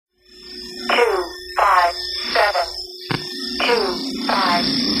5,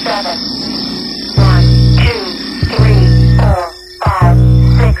 7. 1, 2, 3, 4, 5,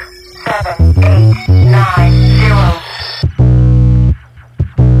 6, 7, 8, 9, 0.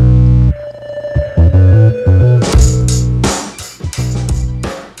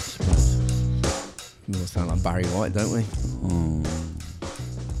 We all sound like Barry White, don't we?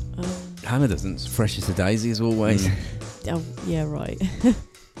 Hannah doesn't. Fresh as a daisy as always. Oh, yeah, right. Yeah,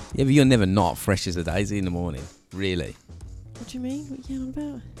 but you're never not fresh as a daisy in the morning. Really? What do you mean? What are you on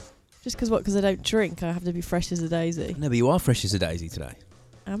about? Just because what? Because I don't drink, I have to be fresh as a daisy. No, but you are fresh as a daisy today.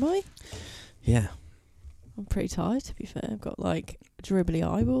 Am I? Yeah. I'm pretty tired, to be fair. I've got like dribbly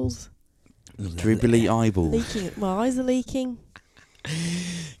eyeballs. Dribbly eyeballs. Leaking. My eyes are leaking.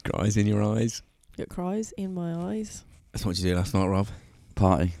 Cries in your eyes. Got cries in my eyes. That's what you did last night, Rob.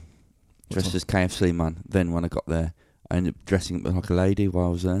 Party. Dressed as KFC man. Then when I got there, I ended up dressing up like a lady while I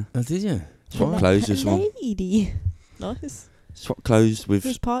was there. Oh, did you? Swap clothes with someone. Lady. Nice. Swap clothes with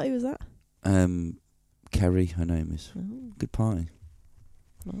Whose party was that? Kerry, her name is. Oh, Good party.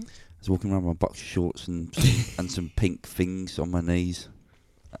 nice. I was walking around with my boxer shorts and some pink things on my knees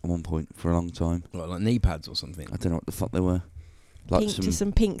at one point for a long time. What, like knee pads or something? I don't know what the fuck they were. Like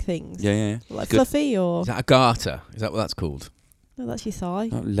Some pink things. Yeah. Like Good. fluffy or... Is that a garter? Is that what that's called? No, that's your thigh.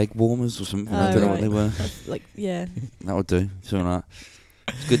 Like leg warmers or something. Oh, I don't know what right. they were. That's like, yeah. That would do. Something like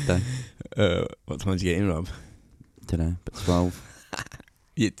that. It's good though. What time did you get in, Rob? Don't know, but 12.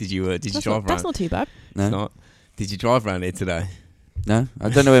 Yeah, did you That's drive not, around? that's not too bad. No, It's not. Did you drive around here today? no, I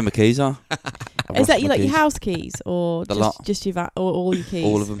don't know where my keys are. I've Is lost that my like your keys. house keys or The just, lot. just your or all your keys?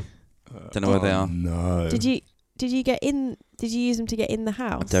 All of them. Don't know where they are. No. Did you get in? Did you use them to get in the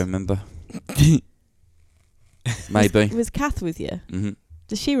house? I don't remember. Maybe. Was Kath with you? Mm-hmm.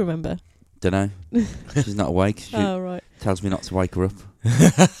 Does she remember? Don't know. She's not awake. She Oh right. tells me not to wake her up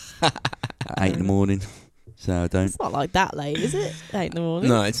at 8 in the morning. So I don't. It's not like that late, is it? 8 in the morning.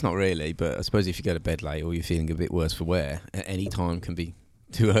 No, it's not really. But I suppose if you go to bed late or you're feeling a bit worse for wear, at any time can be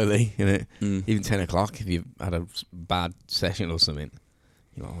too early, innit? Mm. Even 10 o'clock if you've had a bad session or something.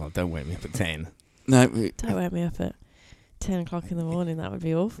 You're like, oh, don't wake me up at 10. No, Don't wake me up at 10 o'clock in the morning. That would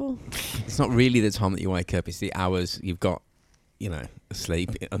be awful. It's not really the time that you wake up. It's the hours you've got, asleep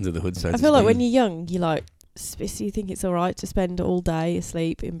under the hood, so I to feel like speak. when you're young, you like you think it's all right to spend all day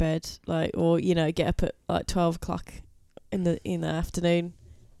asleep in bed, like, or get up at like 12 o'clock in the afternoon.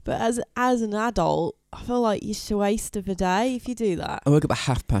 But as an adult, I feel like it's a waste of a day if you do that. I woke up at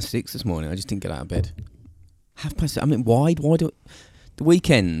 6:30 this morning. I just didn't get out of bed. 6:30. I mean, why do the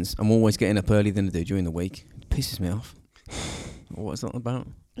weekends? I'm always getting up earlier than I do during the week. It pisses me off. What is that about?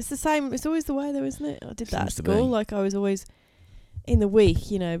 It's the same. It's always the way, though, isn't it? I did that at Seems to school. be. Like, I was always in the week,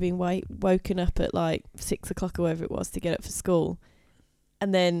 being woken up at like 6 o'clock or whatever it was to get up for school,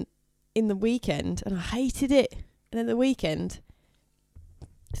 and then in the weekend, and I hated it. And then the weekend,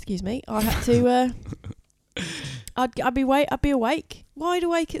 excuse me, I had to. I'd be awake, wide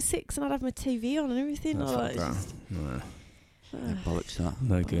awake at 6, and I'd have my TV on and everything. That's Like, fuck it's that. No, bollocks that.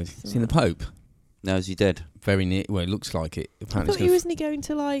 no good. That's Seen the Pope? No, is he dead? Very near. Well, it looks like it. I Apparently, thought he wasn't going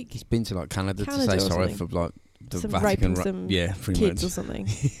to like he's been to like Canada to Canada say or sorry something. for like the some Vatican. raping some yeah, pretty kids much. or something.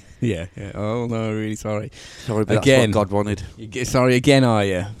 Yeah. Oh no, really sorry. Sorry, but Again. that's what God wanted. You get sorry again, are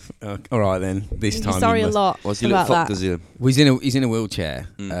you? All right then. This You're time. sorry you a must- lot Was he little about fuck, that. does he? Well, he's in a wheelchair,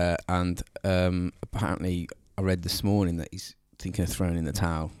 Mm. and apparently I read this morning that he's thinking of throwing in the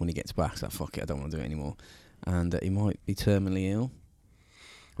towel when he gets back. So fuck it, I don't want to do it anymore, and he might be terminally ill.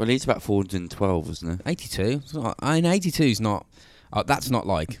 Well, he's about 412, isn't he? 82. It's not- I mean, 82 is not. That's not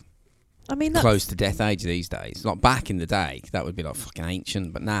like I mean, that's, close to death age these days. Like back in the day, that would be like fucking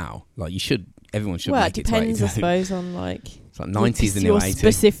ancient. But now, like everyone should well, it make it depends, to I 82. suppose, on like It's like 90s the new your 80.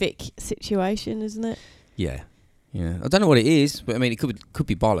 specific situation, isn't it? Yeah. I don't know what it is, but I mean, it could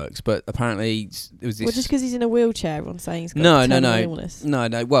be bollocks. But apparently, it was this. Well, just because he's in a wheelchair, everyone's saying he's got No. terminal illness. No.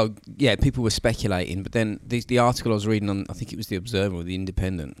 Well, yeah, people were speculating, but then the article I was reading on, I think it was the Observer or the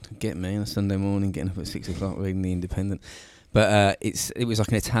Independent. Get me on a Sunday morning, getting up at 6 o'clock reading the Independent. But it was like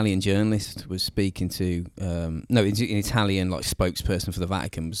an Italian journalist was speaking to an Italian like spokesperson for the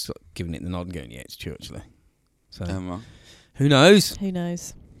Vatican was sort of giving it the nod and going, yeah, it's true actually. So Right. who knows? Who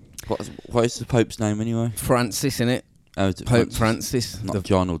knows? What is the Pope's name anyway? Francis, innit? Oh, is it Pope Francis. Not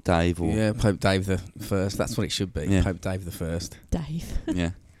John or Dave or... Yeah, Pope Dave the First. That's what it should be. Yeah. Pope Dave the First. Dave.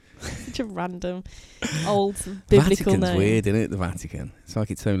 Yeah. Such a random, old biblical Vatican's name. weird, isn't it? The Vatican. It's like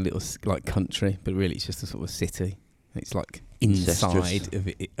its own little like country, but really it's just a sort of city. It's like inside Incestuous.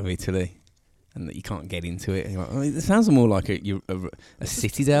 of Italy, and that you can't get into it. And you're like, oh, it sounds more like a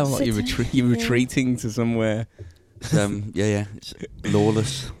citadel, like you're City, you're yeah. retreating to somewhere. It's, yeah. It's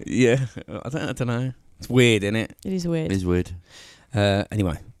lawless. Yeah, I don't know. It's weird, isn't it? It is weird. It is weird.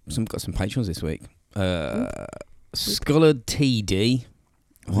 Anyway, got some patrons this week. Scullard TD.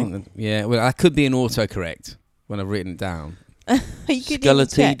 I think that, yeah, well, that could be an autocorrect when I've written it down. You could Sculler even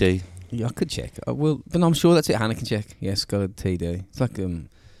check. TD. Yeah, I could check. I will, but I'm sure that's it. Hannah can check. Yeah, Scullard TD. It's like I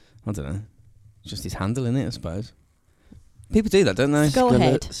don't know, just his handle in it, I suppose. People do that, don't they?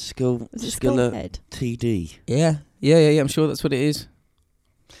 Skullhead. Sculler Is it Skullhead? TD. Yeah. I'm sure that's what it is.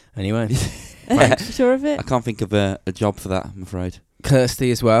 Anyway, Sure of it? I can't think of a job for that, I'm afraid.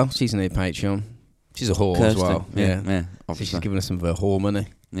 Kirsty as well. She's a new Patreon. She's a whore as well. Yeah, So obviously. she's giving us some of her whore money.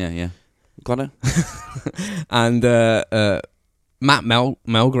 Yeah. Got it? And Matt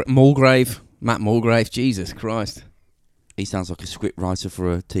Mulgrave. Matt Mulgrave. Jesus Christ. He sounds like a script writer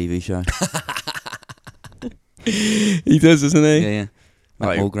for a TV show. He does, doesn't he? Yeah. Matt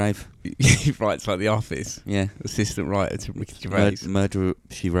Like- Mulgrave. He writes like The Office. Yeah. Assistant writer to Ricky Gervais. Murder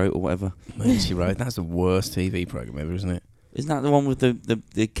She Wrote or whatever. Murder, She Wrote. That's the worst TV program ever, isn't it? Isn't that the one with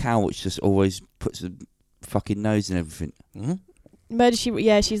the cow which just always puts a fucking nose in everything? Mm-hmm. Murder She.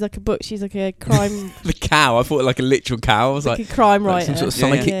 Yeah, she's like a book. She's like a crime. The cow. I thought like a literal cow. I was like like a crime like writer. some sort of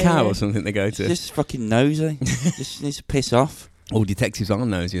Yeah, psychic yeah. cow Yeah. or something they go to. She's just fucking nosy. Just needs to piss off. All detectives are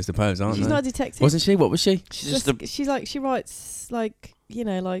nosy, I suppose, aren't She's they? not a detective. Wasn't she? What was she? She's just a... She's like she writes like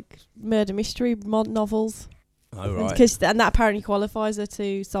like murder mystery novels. Oh, right. And that apparently qualifies her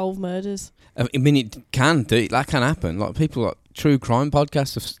to solve murders. I mean, it can do. That can happen. Like people like true crime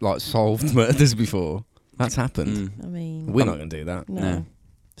podcasts have like solved murders before. That's happened. I mean, We're not going to do that. no.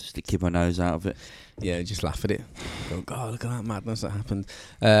 Just to keep my nose out of it. Yeah, just laugh at it. Go, God, look at that madness that happened.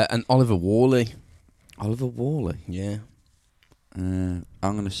 And Oliver Worley. Oliver Worley. Yeah. I'm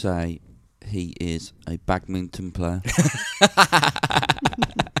going to say he is a badminton player.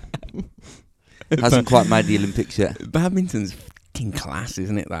 Hasn't quite made the Olympics yet. Badminton's fucking class,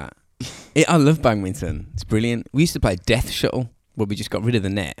 isn't it? That. I love badminton. It's brilliant. We used to play Death Shuttle, where we just got rid of the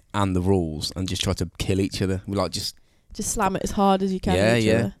net and the rules and just tried to kill each other. We like just slam it as hard as you can. Yeah, at each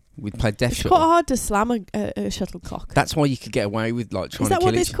yeah. other. we'd play Death It's Shuttle. quite hard to slam a shuttlecock. That's why you could get away with like trying Is that to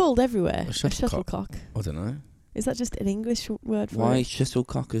what kill it's each. called everywhere? A A shuttlecock. shuttlecock. I don't know. Is that just an English word for Why it?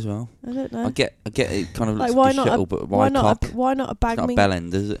 shuttlecock as well? I don't know. I get it kind of Like, looks why like a not a- shuttle, but why not cock? why not a It's not a bell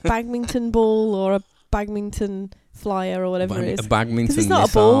end, is it? badminton ball or a badminton flyer or whatever it A is? badminton Because it's not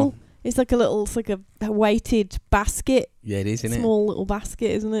missile. a ball. It's like it's like a weighted basket. Yeah, it is, isn't it? Small little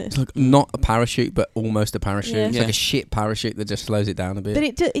basket, isn't it? It's like not a parachute, but almost a parachute. Yeah. It's Yeah. like a shit parachute that just slows it down a bit.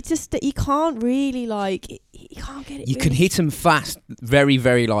 But it just you can't really you can't get it. You can really- hit them fast, very,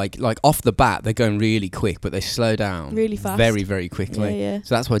 very like off the bat. They're going really quick, but they slow down Really fast. very, very quickly. Yeah.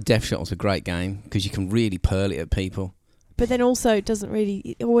 So that's why Death Shuttle's a great game because you can really pearl it at people. But then also it doesn't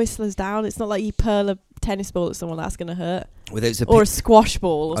really. It always slows down. It's not like you pearl a tennis ball at someone that's gonna hurt, Well, there's a or a squash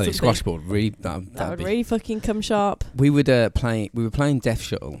ball or oh, something. a squash ball. Really, That that'd would be. really fucking come sharp. We would We were playing Death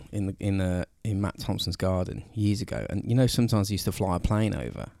Shuttle in Matt Thompson's garden years ago, and you know sometimes he used to fly a plane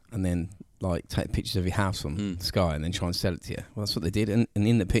over and then like take pictures of your house from the sky and then try and sell it to you. Well, that's what they did, and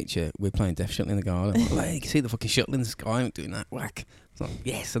in the picture we're playing Death Shuttle in the garden. Like, hey, you can see the fucking shuttle in the sky. I'm doing that whack. It's like,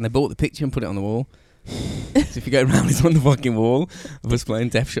 yes, and they bought the picture and put it on the wall. So if you go around, it's on the fucking wall of us playing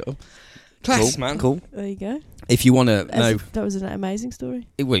Death Shuttle. Class, man. Cool. There you go. If you want to know, That was an amazing story.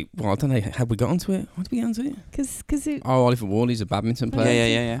 wait, well, I don't know. Have we got onto it? How did we get onto it? Because it. Oh, Oliver Worley's a badminton player.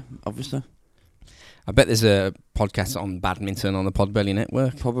 Yeah. Obviously. I bet there's a podcast on badminton on the Podbelly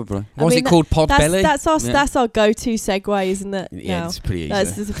network. Probably. I Was mean, it called Podbelly? That's our go-to segue, isn't it? Yeah, now? it's pretty easy.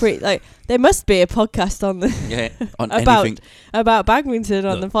 That's just a pretty like. There must be a podcast on the Yeah. On About- anything. about badminton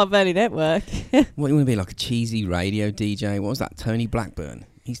on the Look. Podbelly network. What, you want to be like a cheesy radio DJ? What was that? Tony Blackburn?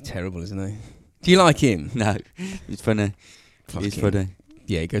 He's terrible, isn't he? Do you like him? No. It's funny. It's Fucking- funny.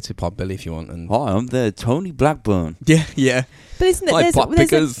 Yeah, go to Podbelly if you want. And Hi, I'm there, Tony Blackburn. yeah. But isn't it? Hi, There's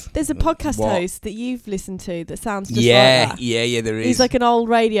Potpickers. a podcast What? host that you've listened to that sounds just Yeah, like that. yeah, there is. He's like an old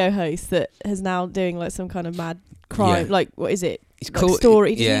radio host that has now doing like some kind of mad crime. Yeah. Like what is it? it's Like called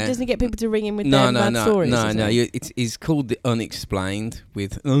story. Yeah. Doesn't he get people to ring in with No, their no, mad no, stories? or no, no. something? It's called the Unexplained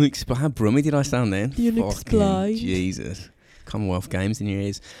with How brummy did I sound then? The Fucking Unexplained. Jesus, Commonwealth Games in your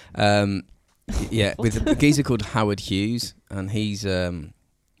ears. Yeah, What? with a geezer called Howard Hughes, and he's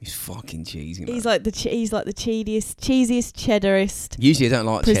fucking cheesy. Man. He's like the cheesiest, cheddarist Usually I don't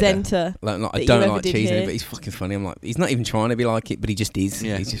like cheddar. presenter. Like, that I you don't ever like did cheese in hear. it, but he's fucking funny. I'm like, he's not even trying to be like it, but he just is.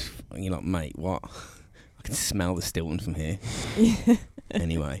 Yeah. He's just, you're like, mate, what? I can smell the Stilton from here.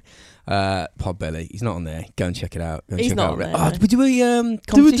 Anyway, Podbelly, he's not on there. Go and check it out. Go and He's check not out on there, Oh, no. did we do a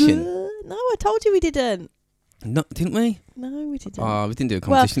competition? No, I told you we didn't. No, didn't we? No, we didn't. Oh, we didn't do a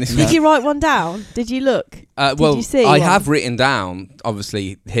well, competition this did week. you write one down? Did you look? Well, you see I one? have written down,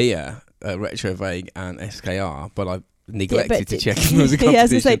 obviously, here, Retro Vague and SKR, but neglected to check if it was a competition. Yeah, I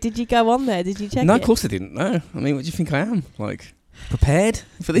was going to say, did you go on there? Did you check No, it? of course I didn't. No, I mean, what do you think I am? Like, prepared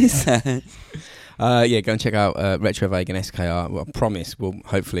for this? Yeah, go and check out Retro Vegan SKR. Well, I promise we'll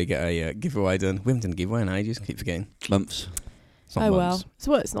hopefully get a giveaway done. We haven't done a giveaway in ages. Keep forgetting. Months. It's not Oh, well. months.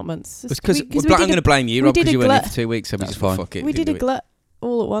 So what? It's not months. It's because I'm we going to blame you, we Rob, did because a you weren't here glut. for 2 weeks, so we That's just fine. fuck it. We didn't did a do it. glut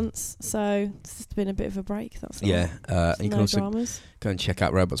all at once, so it's just been a bit of a break. That's all. Yeah, and you can No also dramas. go and check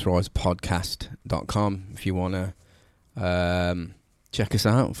out robotsrisepodcast.com if you want to check us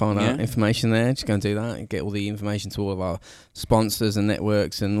out, find out Yeah. information there. Just go and do that and get all the information to all of our sponsors and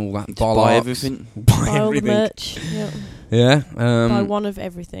networks and all that Just bollocks. buy everything. Buy Buy all the everything. merch. Yeah. Yeah. Buy one of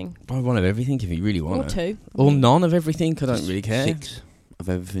everything. Buy one of everything if you really Or want to. two. Or none of everything. I don't really care. 6 of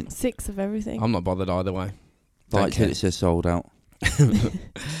everything. 6 of everything. I'm not bothered either way. Buy Don't it till care. it says sold out.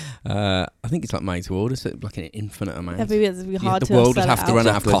 I think it's like made to order, so it's like an infinite amount. It'd be Yeah, hard the to world would sell have it to out. run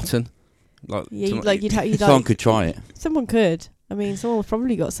out of Exactly. cotton. Like, Yeah, some- you'd Someone could try it. Someone could. I mean, someone's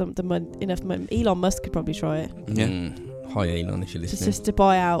probably got enough money. Elon Musk could probably try it. Yeah. Hi Elon, if you're It's listening. just to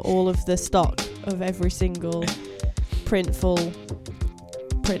buy out all of the stock of every single printful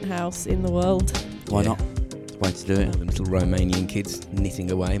print house in the world. Why Yeah. not? It's the way to do All it. the little Romanian kids knitting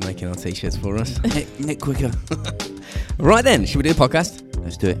away, making our t-shirts for us. Nick quicker. Right then, should we do a podcast?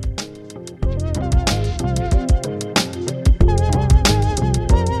 Let's do it.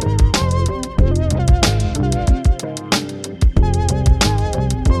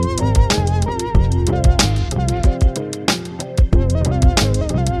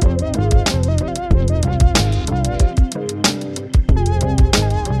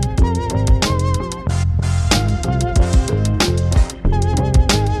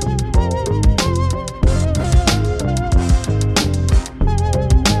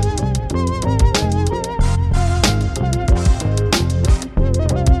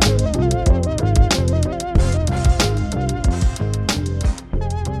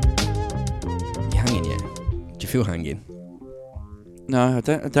 You hanging yet? Do you feel hanging? No, I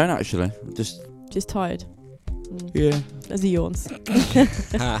don't actually. Just Just tired. Mm. yeah. As he yawns.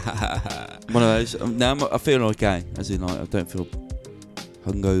 One of those. Now I feel okay. As in, like, I don't feel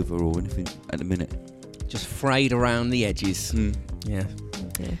hungover or anything at the minute. Just frayed around the edges. Yeah.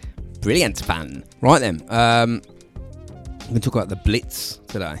 Yeah. Brilliant, fan. Right then, we're going to talk about the Blitz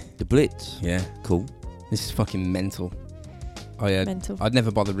today. The Blitz. Yeah. Cool. This is fucking mental. Mental. I'd never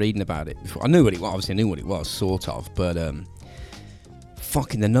bothered reading about it before. I knew what it was. Obviously, I knew what it was, sort of. But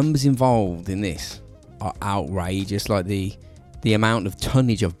fucking the numbers involved in this are outrageous. Like the amount of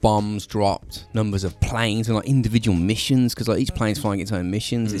tonnage of bombs dropped, numbers of planes, and like individual missions. Because like each plane's flying its own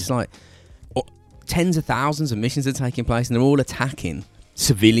missions. It's like tens of thousands of missions are taking place, and they're all attacking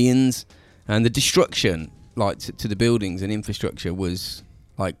civilians. And the destruction, like to the buildings and infrastructure, was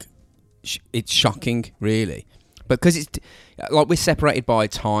like it's shocking, really. Because it's like we're separated by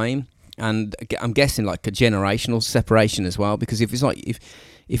time, and I'm guessing like a generational separation as well. Because if it's like if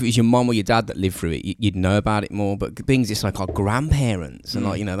it was your mum or your dad that lived through it, you'd know about it more. But being it's like our grandparents, and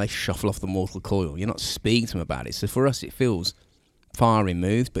like they shuffle off the mortal coil. You're not speaking to them about it. So for us, it feels far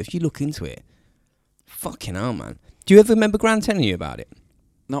removed. But if you look into it, fucking hell, man. Do you ever remember Gran telling you about it?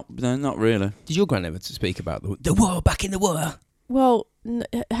 No, not really. Did your gran ever speak about the war back in the war? Well,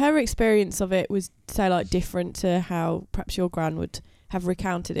 her experience of it was, say, like different to how perhaps your gran would have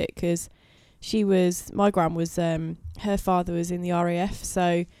recounted it, because my gran was, her father was in the RAF,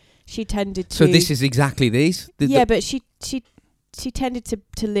 so she tended to. So this is exactly these. But she tended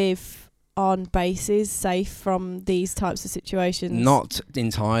to live on bases safe from these types of situations. Not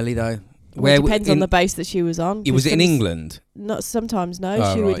entirely though. Well, it depends on the base that she was on. Was it in 'cause England? Not sometimes. No,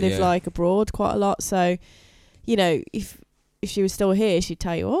 Oh, she would right, live yeah. like abroad quite a lot. So, if she was still here, she'd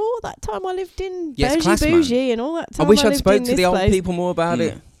tell you, "Oh, that time I lived in Yeah, it's class, man. Bougie, and all that I time wish I I'd lived spoke in to this the old place." people more about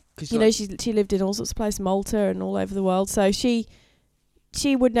it. 'Cause You know, she lived in all sorts of places, Malta and all over the world. So she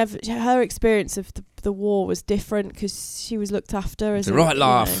would never. Her experience of the war was different because she was looked after as the right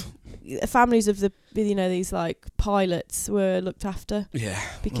laugh. Families of these like pilots were looked after Yeah,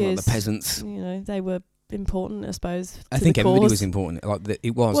 because like the peasants. they were important, I suppose. I to think the everybody cause. was important. Like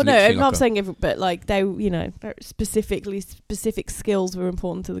it was. Well, no, literally I'm like not saying but like they, very specific skills were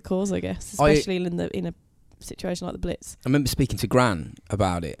important to the cause, I guess, especially in a situation like the Blitz. I remember speaking to Gran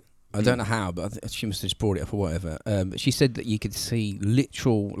about it. I don't know how, but she must have just brought it up or whatever. But she said that you could see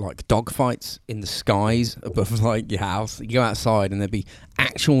literal like dogfights in the skies above like your house. You go outside and there'd be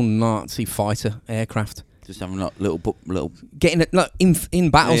actual Nazi fighter aircraft Just having like little getting it, like in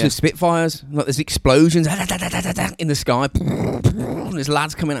battles Yeah. with Spitfires. Like there's explosions in the sky. And there's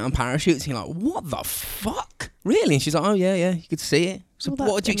lads coming out on parachutes. And you're like, what the fuck? Really? And she's like, oh yeah, you could see it. So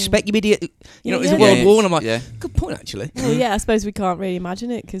Well, what do you I mean- expect, you idiot? You know, Yeah, it's a yeah. world war, and I'm like, yeah. good point, actually. Well, yeah, I suppose we can't really imagine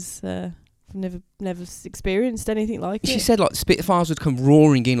it because we've never experienced anything like She it. said like Spitfires would come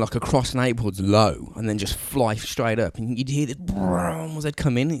roaring in like across neighbourhoods low and then just fly straight up, and you'd hear the brum as they'd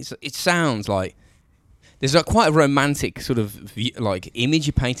come in. It sounds like there's like quite a romantic sort of like image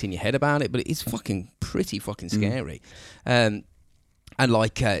you paint in your head about it, but it's fucking pretty fucking scary. And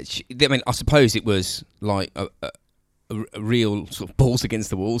like, I mean, I suppose it was like a real sort of balls against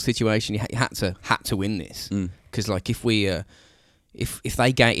the wall situation. You had to win this because like if the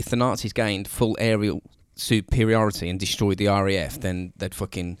Nazis gained full aerial superiority and destroyed the RAF, then they'd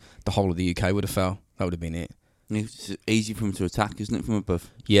fucking the whole of the UK would have fell. That would have been it. It's easy for them to attack, isn't it, from above?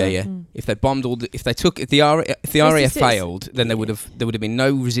 Yeah, So- yeah. Mm. If they bombed if the RAF just- failed, then there would have been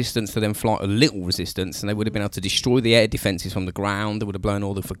no resistance to them fly, or little resistance, and they would have been able to destroy the air defences from the ground. They would have blown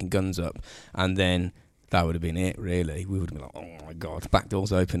all the fucking guns up, and then that would have been it. Really, we would have been like, oh my god, back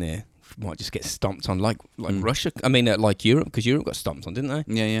doors open here. Might just get stomped on like Russia. I mean, like Europe, because Europe got stomped on, didn't they?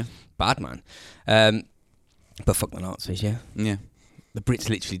 Yeah, yeah, Bad man. But fuck the Nazis, yeah. yeah. The Brits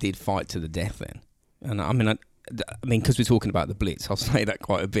literally did fight to the death then, and I mean, because we're talking about the Blitz, I'll say that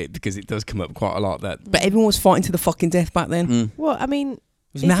quite a bit because it does come up quite a lot. But everyone was fighting to the fucking death back then. It Well, I mean,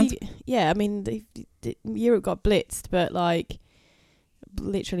 was if mad. I mean, Europe got blitzed, but like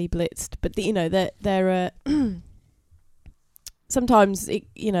literally blitzed. But they're sometimes they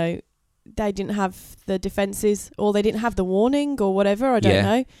didn't have the defences, or they didn't have the warning, or whatever. I don't Yeah.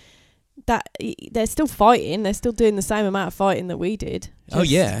 know. That they're still fighting. They're still doing the same amount of fighting that we did. Oh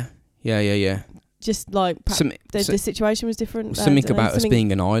Just- yeah. Just like perhaps the situation was different. I Something don't know, about us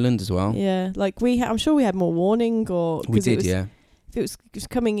being an island as well. Yeah, like I'm sure we had more warning, or We 'cause it did, was, yeah. If it was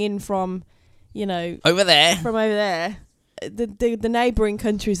coming in from, Over there. from over there, the neighbouring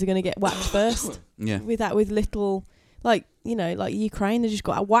countries are going to get whacked first. Yeah. With little, like Ukraine, they just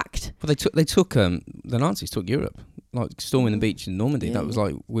got whacked. Well, they took the Nazis took Europe, like storming the beach in Normandy. Yeah. That was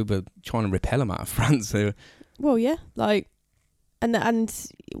like we were trying to repel them out of France. They were, Well, yeah, like, and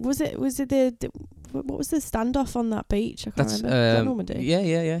was it what was the standoff on that beach? I can't that's remember. Was that Normandy?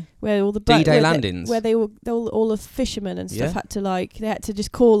 yeah. Where all the D-Day where landings. where they were all the fishermen and stuff Yeah. they had to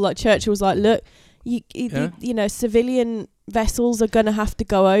just call, like, Churchill was like, look, civilian vessels are gonna have to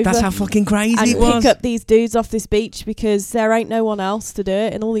go over. That's how fucking crazy and it was. pick up these dudes off this beach because there ain't no one else to do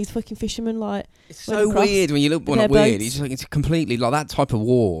it, and all these fucking fishermen like. It's went so across weird when you look. Well, with not their weird. boats. It's just like it's completely like that type of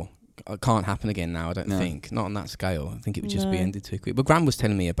war. Can't happen again now. I don't No. think. Not on that scale. I think it would just be No. ended too quick. But Graham was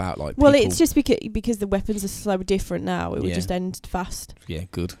telling me about like. Well, people, it's just because the weapons are so different now. It would Yeah. just end fast. yeah,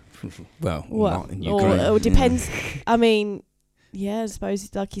 good. Well, Well, not in Ukraine. or it depends. I mean, yeah, I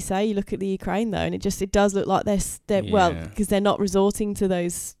suppose like you say, you look at the Ukraine though, and it does look like they're well, Yeah. because they're not resorting to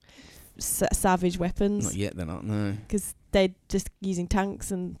those savage weapons, Not yet. They're not. No. because they're just using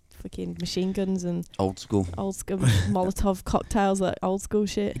tanks and fucking machine guns and Old school. old school Molotov cocktails, like old school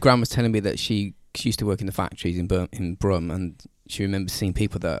shit. Graham was telling me that she used to work in the factories in Brum, and she remembers seeing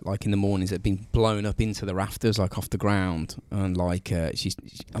people that like in the mornings that had been blown up into the rafters, like off the ground, and like I'm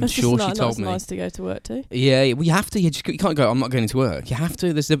That's sure just she told me. nice to go to work too. Yeah, well, you have to. You can't go. I'm not going to work. You have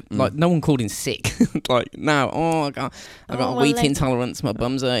to. There's like no one called in sick. Like now, I got Oh, a my wheat leg. intolerance. My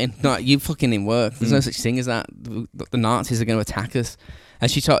bum's hurting. No, you fucking in work. There's no such thing as that. The Nazis are going to attack us. And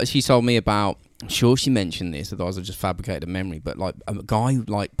she told me about. I'm sure she mentioned this. Otherwise, I just fabricated a memory. But like a guy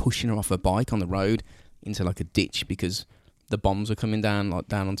like pushing her off her bike on the road into like a ditch because the bombs were coming down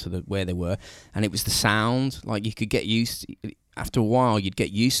onto where they were, and it was the sound. Like you could get used. After a while, you'd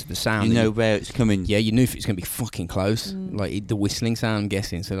get used to the sound. You know where it's coming. Yeah, you knew if it's going to be fucking close. Like the whistling sound, I'm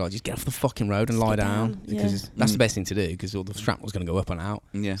guessing. So like, just get off the fucking road and Just lie get down. down, Because yeah. that's the best thing to do, because all the shrapnel's going to go up and out.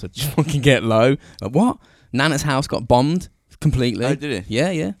 Yeah. So just fucking get low. Like, what? Nana's house got bombed completely. Oh, did it?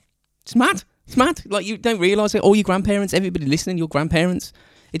 Yeah. It's mad. It's mad. Like, you don't realise it. All your grandparents, everybody listening, your grandparents.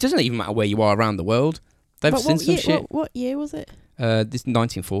 It doesn't even matter where you are around the world. They've But seen some shit. What year was it? This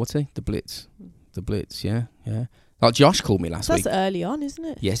 1940, the Blitz. The Blitz, yeah. Like Josh called me last So week. that's early on, isn't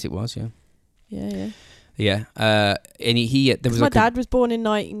it? Yes, it was, yeah. Yeah. Yeah. And he there was My like dad was born in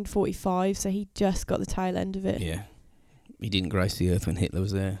 1945, so he just got the tail end of it. Yeah. He didn't grace the earth when Hitler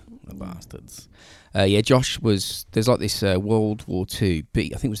was there. The bastards. Yeah, Josh was... There's like this World War II I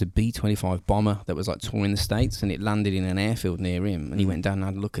think it was a B-25 bomber that was like touring the States, and it landed in an airfield near him, and he went down and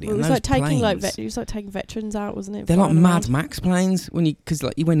had a look at it. Well, it and was those like taking planes, it was like taking veterans out, wasn't it? they're like Flying Mad around. Max planes, because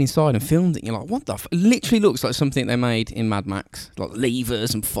like you went inside and filmed it, and you're like, what the it literally looks like something they made in Mad Max. Like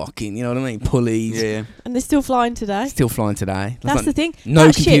levers and fucking, you know what I mean? Pulleys. Yeah. And they're still flying today. Still flying today. That's like the thing. no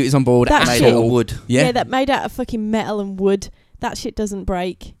That computers shit, on board that at Made shit- out all. of wood. Yeah. that made out of fucking metal and wood. That shit doesn't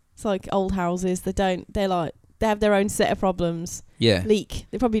break. It's like old houses. They have their own set of problems. Yeah. leak.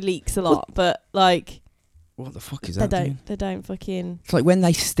 It probably leaks a lot, but like What the fuck is they that? Dude? don't fucking. It's like when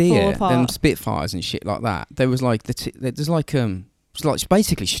they steer Fall them apart. Spitfires and shit like that. There was like there's like it's like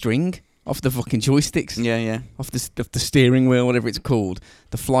basically string off the fucking joysticks, Yeah. off the steering wheel, whatever it's called,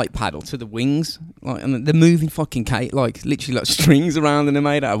 the flight paddle to the wings, like, and they're moving fucking like literally like strings around, and they're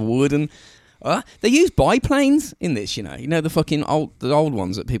made out of wood. And they use biplanes in this, you know the fucking old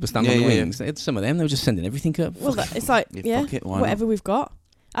ones that people stand on the wings. They had some of them. They were just sending everything up. Well, it's like Fuck it, why not? whatever we've got.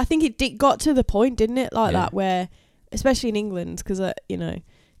 I think it got to the point, didn't it? Like Yeah. that, where especially in England, because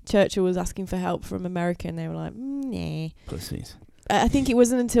Churchill was asking for help from America, and they were like, nah. Pussies. I think it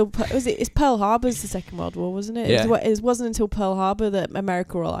wasn't until it's Pearl Harbor's the Second World War, wasn't it? Yeah. It wasn't until Pearl Harbor that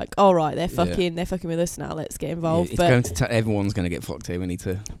America were like, all right, they're fucking with us now. Let's get involved. It's going to everyone's going to get fucked here. We need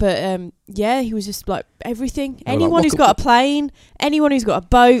to. But he was just like everything. They were like, Anyone who's got a plane, anyone who's got a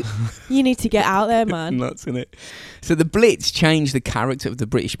boat, you need to get out there, man. Nuts, isn't it? So the Blitz changed the character of the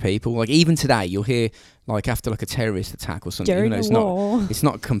British people. Like even today, you'll hear like after like a terrorist attack or something. During Even though the war. it's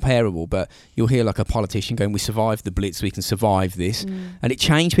not comparable, but you'll hear like a politician going, "We survived the Blitz, we can survive this," and it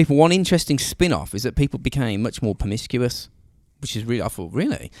changed people. One interesting spin-off is that people became much more promiscuous, which is really, I thought,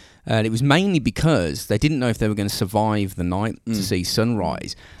 really, and it was mainly because they didn't know if they were going to survive the night to see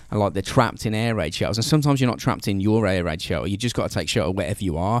sunrise, and like they're trapped in air raid shelters, and sometimes you're not trapped in your air raid shelter, you just got to take shelter wherever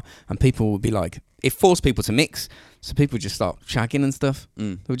you are, and people would be like, it forced people to mix, so people would just start shagging and stuff.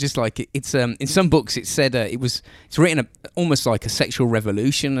 They were just like, it's in some books it said it's written almost like a sexual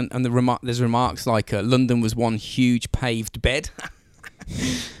revolution, and there's remarks like London was one huge paved bed.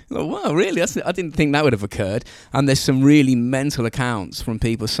 Like, wow, really? I didn't think that would have occurred. And there's some really mental accounts from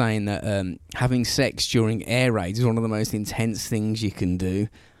people saying that having sex during air raids is one of the most intense things you can do.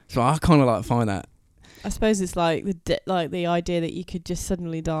 So I kind of like find that. I suppose it's like the idea that you could just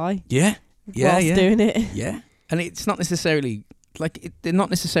suddenly die. Yeah, whilst doing it. Yeah, and it's not necessarily they're not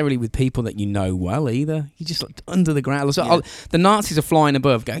necessarily with people that you know well either. You just like under the ground. So the Nazis are flying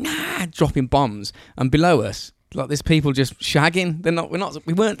above, going dropping bombs, and below us. Like there's people just shagging.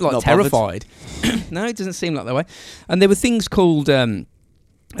 We weren't like Not terrified. No, it doesn't seem like that way. And there were things called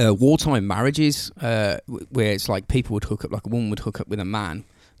wartime marriages, where it's like people would hook up, like a woman would hook up with a man,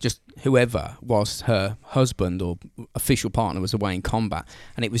 just whoever was her husband or official partner was away in combat,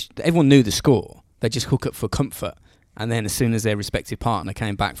 and it was everyone knew the score. They just hook up for comfort, and then as soon as their respective partner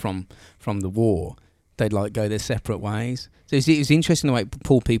came back from the war, they'd like go their separate ways. So it was interesting the way it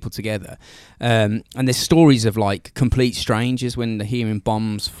pulled people together. And there's stories of like complete strangers when they're hearing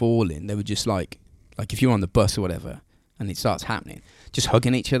bombs falling. They were just like if you're on the bus or whatever and it starts happening, just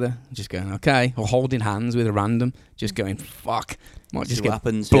hugging each other, just going, okay, or holding hands with a random, just going, fuck, might just get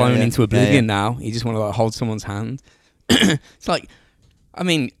blown into oblivion now. You just want to like hold someone's hand. It's like, I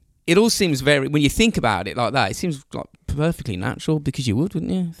mean, it all seems when you think about it like that, it seems like perfectly natural because you would,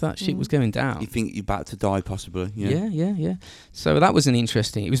 wouldn't you, if that shit was going down? You think you're about to die, possibly. Yeah. So that was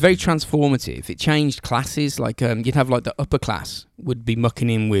it was very transformative. It changed classes. Like you'd have like the upper class would be mucking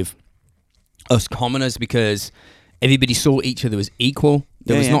in with us commoners because everybody saw each other as equal.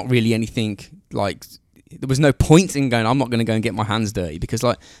 There was not really anything like, there was no point in going, I'm not going to go and get my hands dirty because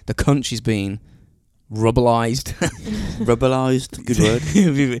like the country's been rubbleized. Rubbleized, good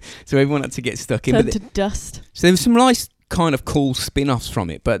word. So everyone had to get stuck in. Turned to dust. So there was some nice kind of cool spin-offs from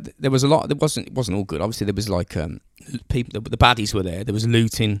it, but there was a lot. It wasn't all good. Obviously, there was like people. The baddies were there. There was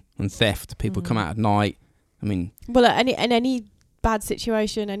looting and theft. People come out at night. I mean, well, any bad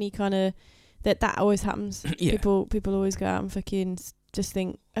situation, any kind of that always happens. Yeah. People always go out and fucking just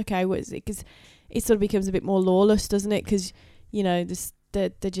think, okay, what is it? Because it sort of becomes a bit more lawless, doesn't it? Because they're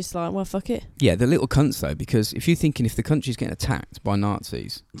just like, well, fuck it. Yeah, they're little cunts though, because if you're thinking if the country's getting attacked by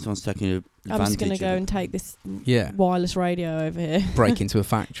Nazis, someone's taking advantage. I'm just going to go and take this yeah, wireless radio over here. break into a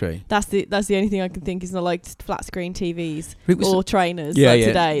factory. That's the only thing I can think. Is not like flat screen TVs It was- or trainers Yeah, like yeah.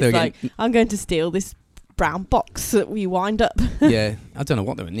 today. They're It's like, getting- I'm going to steal this brown box that we wind up. Yeah, I don't know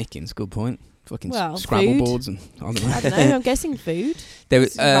what they were nicking. It's a good point. Fucking Well, Scrabble food. boards and I don't know. I don't know. I'm guessing food. There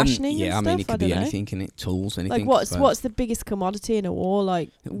was rationing yeah, and I mean stuff, it could I be don't know. anything, can it? Tools, anything. Like what's the biggest commodity in a war?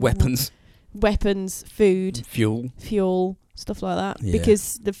 Like weapons, food, fuel, stuff like that. Yeah.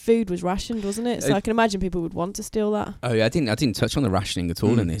 Because the food was rationed, wasn't it? So I can imagine people would want to steal that. Oh yeah, I didn't touch on the rationing at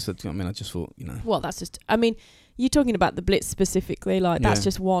all in this. I mean, I just thought, Well, that's just. I mean, you're talking about the Blitz specifically. Like that's Yeah.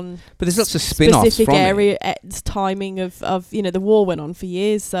 just one. But there's lots of spin-offs specific from area. It's timing of the war went on for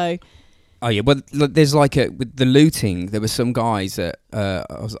years. So Oh yeah, well, look, there's like with the looting. There were some guys that I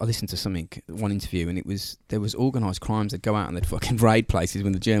listened to one interview, and there was organised crimes that go out and they'd fucking raid places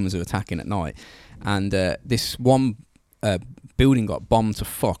when the Germans were attacking at night, and this one building got bombed to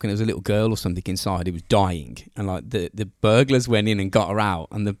fuck, and there was a little girl or something inside who was dying, and like the burglars went in and got her out,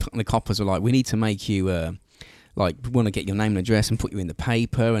 and the coppers were like, we need to make you like, we want to get your name and address and put you in the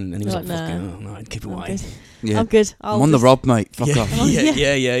paper, and he was like, Like, fucking, oh, no, keep I'm away. good. Yeah. I'm good. I'm on the rob, mate. Fuck Yeah, off. Oh,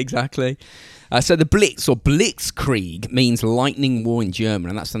 yeah. yeah, exactly. So the Blitz or Blitzkrieg means lightning war in German,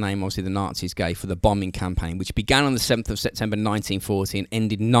 and that's the name obviously the Nazis gave for the bombing campaign, which began on the 7th of September 1940 and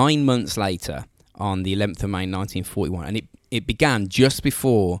ended 9 months later on the 11th of May 1941. And it began just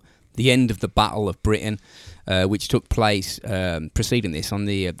before the end of the Battle of Britain, which took place preceding this on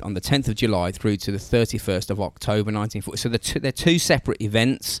the 10th of July through to the 31st of October 1940. So they're two separate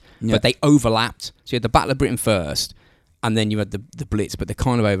events, Yeah. but they overlapped. So you had the Battle of Britain first, and then you had the Blitz, but they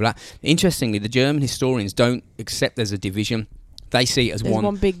kind of overlap. Interestingly, the German historians don't accept there's a division. They see it as There's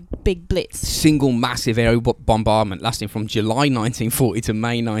one big blitz. single massive aerial bombardment lasting from July 1940 to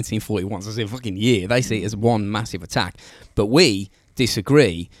May 1941. So it's a fucking year. They see it as one massive attack. But we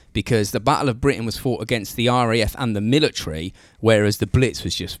disagree, because the Battle of Britain was fought against the RAF and the military, whereas the Blitz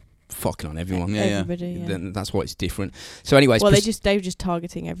was just fucking on everyone. Yeah, yeah. Everybody, yeah. Then that's why it's different. So anyways, Well, they were just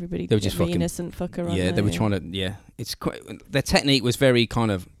targeting everybody. They were just the fucking- innocent fucker. yeah, they were trying to, it's quite, their technique was very kind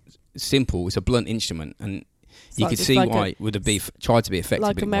of simple. It's a blunt instrument, and you could see why it would have tried to be effective.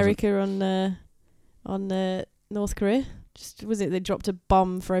 like but it wasn't. America on North Korea. Just was it they dropped a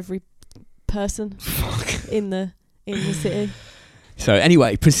bomb for every person in the city. So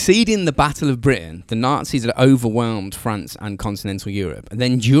anyway, preceding the Battle of Britain, the Nazis had overwhelmed France and continental Europe. And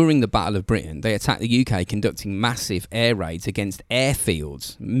then during the Battle of Britain, they attacked the UK, conducting massive air raids against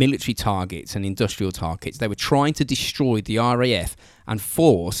airfields, military targets and industrial targets. They were trying to destroy the RAF and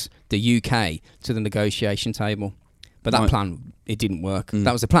force the UK to the negotiation table. But that Right. plan, it didn't work. Mm.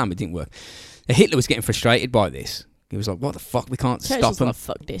 That was the plan, but it didn't work. Hitler was getting frustrated by this. He was like, what the fuck, we can't stop Churchill's them. like,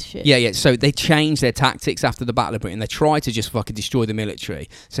 fuck this shit. Yeah. So they changed their tactics after the Battle of Britain. They tried to just fucking destroy the military.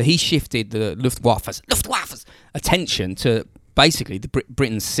 So he shifted the Luftwaffe's attention to basically the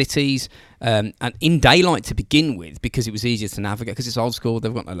Britain's cities, and in daylight to begin with, because it was easier to navigate, because it's old school.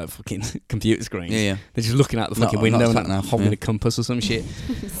 They've got no like, fucking computer screens. Yeah. They're just looking out the No, fucking not window and sat nav, holding yeah. a compass or some shit.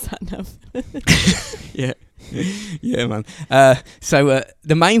 Sat nav. Yeah. Yeah, man. So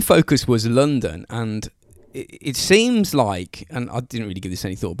the main focus was London, and it seems like, and I didn't really give this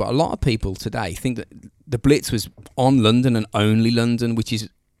any thought, but a lot of people today think that the Blitz was on London and only London, which is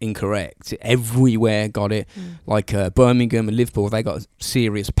incorrect. Everywhere got it. Like Birmingham and Liverpool, they got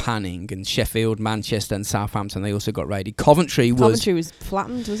serious panning, and Sheffield, Manchester and Southampton, they also got raided. Coventry was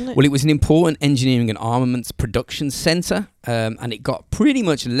flattened, wasn't it? well, it was an important engineering and armaments production centre, and it got pretty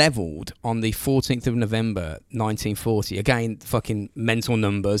much levelled on the 14th of November 1940. Again, fucking mental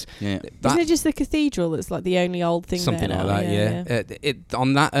numbers. Yeah. Isn't it just the cathedral that's like the only old thing Something there like now? that,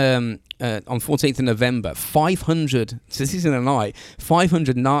 yeah. On 14th of November, 500, so this isn't a lie,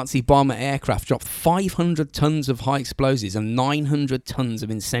 500 Nazi bomber aircraft dropped 500 tons of high explosives and 900 tons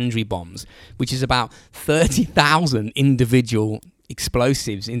of incendiary bombs, which is about 30,000 individual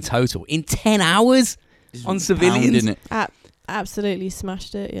explosives in total in 10 hours on civilians. Pounding it. Absolutely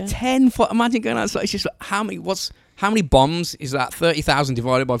smashed it, yeah. Imagine going outside. It's just like, how many bombs is that? 30,000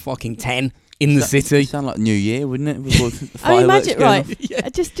 divided by fucking 10 in the city. Sound like New Year, wouldn't it? With all the I fireworks imagine, going right, off. Yeah.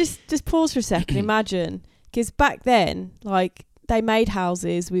 just pause for a second. Imagine, because back then, like, they made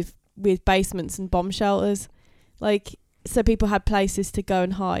houses with basements and bomb shelters. Like, so people had places to go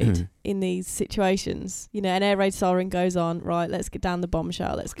and hide in these situations. You know, an air raid siren goes on, right, let's get down the bomb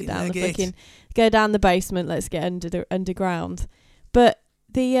shelter, let's get down the fucking, go down the basement, let's get underground. But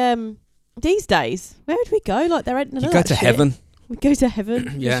these days, where would we go? Like, there ain't none You of go that to shit. heaven. We go to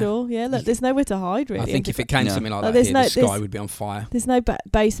heaven, Yeah. for sure. Yeah, look, there's nowhere to hide, really. I think if it came to No. something like Like, that, there's here, no- the sky there's- would be on fire. There's no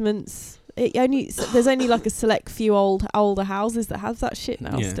basements. There's only like a select few older houses that have that shit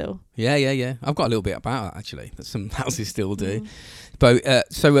now. Yeah. Still. Yeah. I've got a little bit about that, actually, that some houses still do. Mm.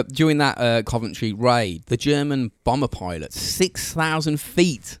 But during that Coventry raid, the German bomber pilots, 6,000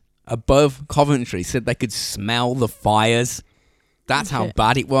 feet above Coventry, said they could smell the fires. That's how Shit.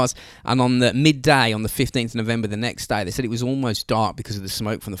 bad it was. And on the midday, on the 15th of November, the next day, they said it was almost dark because of the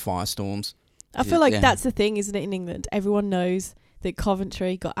smoke from the firestorms. I feel like Yeah. that's the thing, isn't it? In England, everyone knows that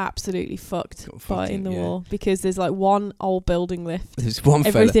Coventry got absolutely fucked in the yeah. war, because there's like one old building left. There's one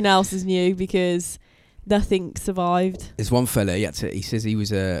fella. Everything else is new because nothing survived. There's one fella. He says he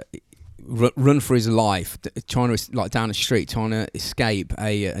was run for his life, trying to like down a street, trying to escape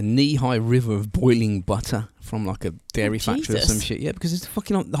a knee-high river of boiling butter from like a dairy factory or Jesus. some shit. Yeah, because it's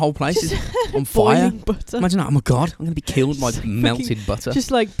fucking the whole place is on Boiling fire. butter. Imagine that. Oh my god, I'm gonna be killed by Just melted butter. Just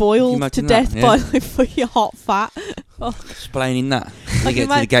like boiled to imagine death that? by Yeah. like fucking hot fat. Explaining that. I You get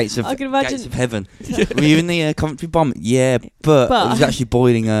can to the gates I can imagine. of heaven. Were you in the Coventry bomb? Yeah, but it was actually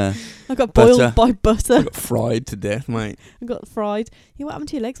boiling. I got butter. boiled by I butter. got fried to death, mate. I got fried. Yeah, what happened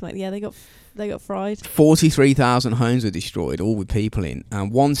to your legs, mate? Yeah, they got fried. 43,000 homes were destroyed, all with people in,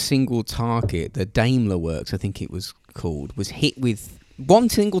 and one single target, the Daimler Works, I think it was called, was hit with. One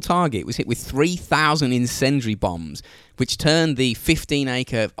single target was hit with 3,000 incendiary bombs, which turned the 15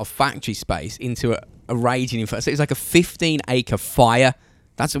 acre of factory space into a raging inferno. So it was like a 15-acre fire.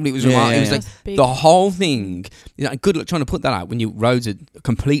 That's what it was. Yeah, It was yeah. like That's big. the whole thing. You know, good luck trying to put that out when your roads are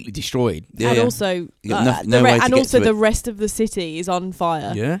completely destroyed. Yeah, and yeah. also, You got no way to and get also to the it. rest of the city is on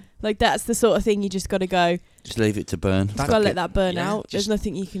fire. Yeah. Like that's the sort of thing you just got to go. Just leave it to burn. Just got to let that burn yeah, out. There's just-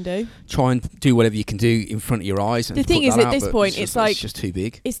 nothing you can do. Try and do whatever you can do in front of your eyes. And The thing put is, that at out, this but point, just- it's like- just too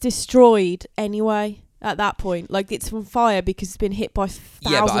big. It's destroyed anyway. At that point, like it's on fire because it's been hit by thousands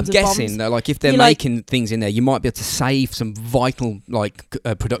Yeah, but I'm of guessing bombs. though, like if they're You're like- making things in there, you might be able to save some vital like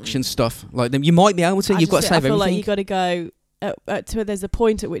production stuff. Like them, you might be able to. You've got to I save feel like everything. you got to go. To there's a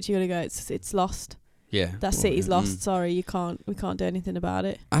point at which you got to go. It's lost. Yeah, That well, city's yeah. lost. Sorry, we can't do anything about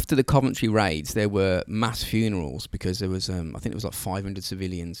it. After the Coventry raids, there were mass funerals because there was, I think it was like 500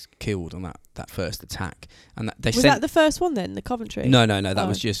 civilians killed on that first attack, and they Was sent. that the first one then? The Coventry? No, that Oh.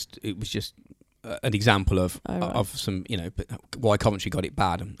 was just. It was just an example of Oh, right. of some, you know, why Coventry got it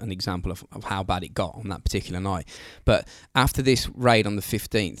bad, and an example of how bad it got on that particular night. But after this raid on the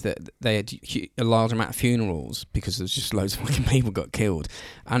 15th, they had a large amount of funerals because there's just loads of fucking people got killed,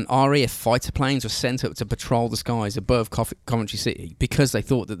 and RAF fighter planes were sent up to patrol the skies above Coventry City because they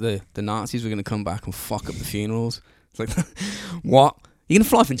thought that the Nazis were going to come back and fuck up the funerals. It's like, what? You're going to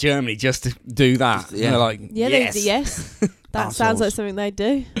fly from Germany just to do that? Yeah. And they're like, Yeah, yes. yes. That sounds like Arseholes. something they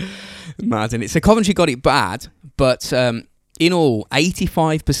do. Imagine it. So Coventry got it bad, but in all,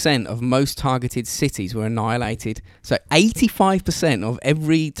 85% of most targeted cities were annihilated. So 85% of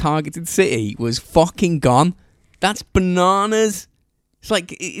every targeted city was fucking gone. That's bananas. It's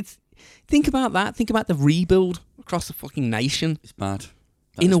like it's. Think about that. Think about the rebuild across the fucking nation It's mad.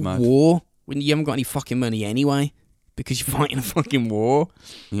 That in is a mad. war when you haven't got any fucking money anyway because you're fighting a fucking war.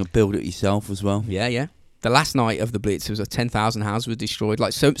 You'll build it yourself as well. Yeah. The last night of the Blitz, there was 10,000 houses were destroyed.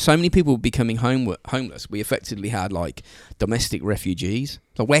 Like so many people were becoming homeless. We effectively had like domestic refugees.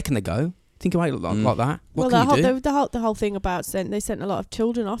 So where can they go? Think about it like that. What can you do? The whole thing about they sent a lot of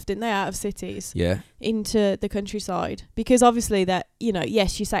children off, didn't they, out of cities Yeah, into the countryside because obviously that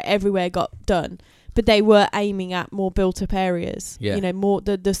yes, you say everywhere got done, but they were aiming at more built up areas. Yeah. More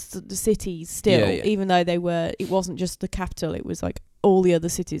the cities still, Yeah. even though it wasn't just the capital, it was like all the other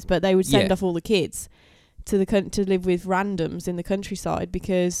cities. But they would send Yeah. off all the kids to to live with randoms in the countryside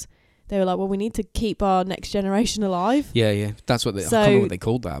because they were like, well, we need to keep our next generation alive. yeah. That's what I can't So, remember what they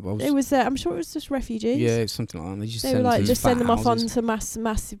called that. But It was, I'm sure it was just refugees. yeah, it's something like that. They just They send were them like, to just fat send them off houses. onto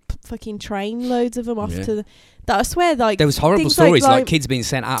massive fucking train loads of them off Yeah. to that I swear, like There was horrible things stories like like kids being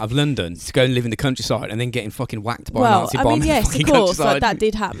sent out of London to go and live in the countryside and then getting fucking whacked by a well, Nazi I bomb mean, in yes, the fucking of course, like countryside. that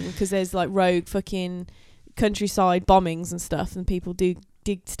did happen because there's like rogue fucking countryside bombings and stuff, and people do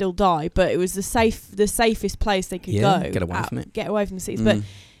still die. But it was the safest place they could Yeah, go. get away from it. Get away from the cities. But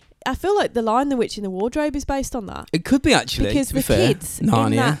I feel like The Lion, the Witch, and the Wardrobe is based on that It could be actually because to be the fair. kids in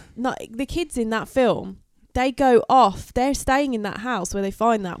Narnia. the kids in that film, they go off. They're staying in that house where they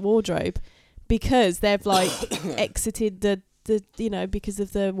find that wardrobe because they've like exited the because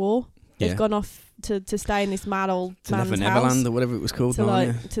of the war. They've Yeah. gone off to stay in this mad old To man's Neverland house. or whatever it was called. To Narnia.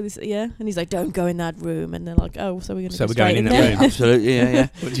 like to this and he's like, don't go in that room, and they're like, oh, so we're gonna So go we're going straight in in that there. room. Absolutely, yeah.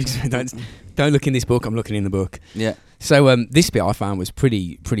 What did you say? Don't look in this book. I'm looking in the book. Yeah. So this bit I found was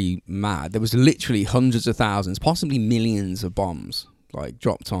pretty mad. There was literally hundreds of thousands, possibly millions of bombs like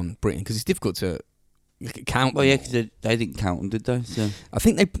dropped on Britain because it's difficult to count. Well, them yeah, all. because they didn't count them, did they? So I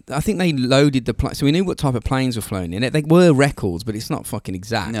think they loaded the so we knew what type of planes were flown in it. They were records, but it's not fucking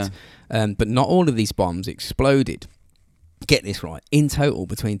exact. No. But not all of these bombs exploded. Get this right. In total,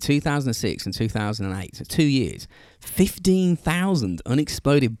 between 2006 and 2008, so 2 years, 15,000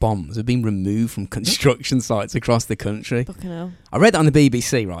 unexploded bombs have been removed from construction sites across the country. Fucking hell. I read that on the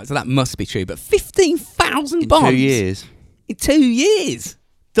BBC, right? So that must be true. But 15,000 in bombs 2 years. in 2 years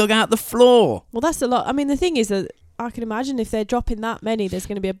dug out the floor. Well, that's a lot. I mean, the thing is that I can imagine if they're dropping that many, there's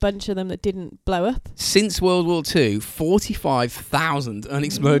going to be a bunch of them that didn't blow up. Since World War II, 45,000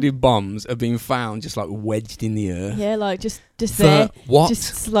 unexploded bombs have been found just like wedged in the earth. Yeah, like just just For there, what?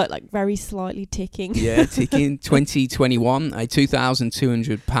 just like very slightly ticking. Yeah, ticking. 2021, a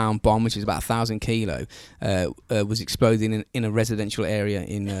 2,200 pound bomb, which is about 1,000 kilo, was exploding in a residential area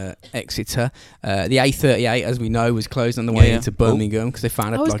in Exeter. The A38, as we know, was closed on the way Yeah. into Birmingham because they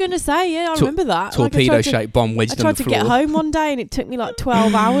found I a was like, going to say, yeah, I remember that. torpedo-shaped bomb I wedged on tried the to floor. get home one day and it took me like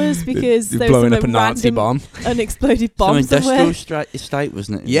 12 hours because They're there was blowing some up a Nazi random bomb. unexploded Some bomb industrial somewhere. estate,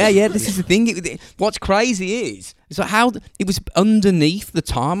 wasn't it? Yeah, this is the thing. What's crazy is it's like how it was underneath the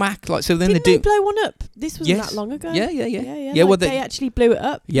tarmac. Like so, then Didn't they they do. blow one up? This wasn't Yes. that long ago. Yeah. Yeah, Well, like they actually blew it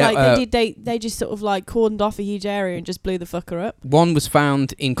up. Yeah, Like they just sort of like cordoned off a huge area and just blew the fucker up. One was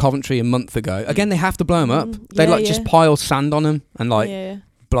found in Coventry a month ago. Again, they have to blow them up. They Yeah, just yeah. pile sand on them and like yeah.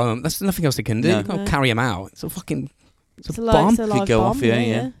 blow them. That's nothing else they can do. No. You can't No. carry them out. It's a fucking it's a live- bomb. It's a live go bomb. off,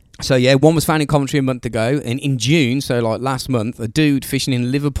 yeah. So yeah, one was found in Coventry a month ago, and in June, so like last month, a dude fishing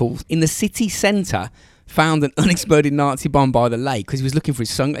in Liverpool in the city centre found an unexploded Nazi bomb by the lake because he was looking for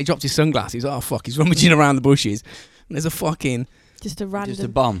his he dropped his sunglasses. Oh fuck, he's rummaging around the bushes. And there's a fucking Just a random. Just a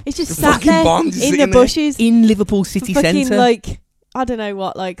bomb. It's just a sat fucking there bomb just in the sitting there. bushes in Liverpool for city fucking centre. like I don't know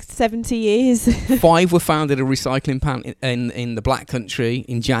what, like 70 years. 5 were found at a recycling plant in the Black Country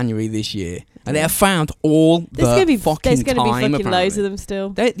in January this year, and they have found all There's the gonna be fucking there's gonna be time. fucking loads of them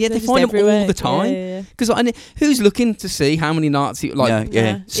still. They They're just find them all everywhere. the time. Yeah. Because who's looking to see how many Nazi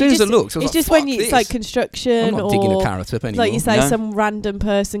Yeah. As soon as I It just- looked, I was it's like, just when "Fuck it's this." like I'm construction not digging a or carrot up anymore. like you say, No. some random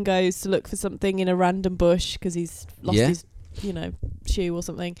person goes to look for something in a random bush because he's lost Yeah. his, shoe or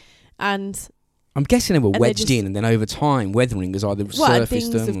something, and I'm guessing they were And they wedged just- in, and then over time, weathering has either what surfaced things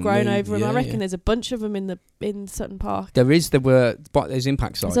them have or grown moved. over them. I Yeah, reckon yeah. there's a bunch of them in Sutton Park. There were there's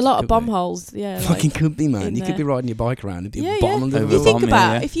impact sites. There's a lot could of bomb be. holes. Yeah, like- Fucking could be, man. in You could be there. riding your bike around and be Yeah, a bomb yeah. under Over the You a think bomb,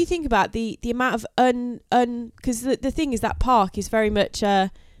 about yeah. if you think about the amount of because the thing is that park is very much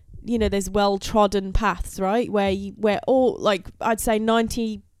there's well trodden paths, right, where all, like, I'd say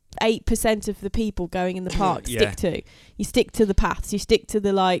 98% of the people going in the park Yeah. stick to the paths, you stick to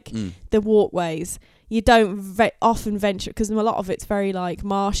the Mm. the walkways. You don't often venture because a lot of it's very like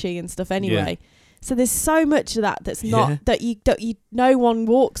marshy and stuff anyway. So there's so much of that's Yeah. not that you no one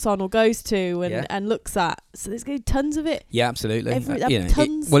walks on or goes to Yeah. and looks at. So there's going to be tons of it. Yeah, absolutely.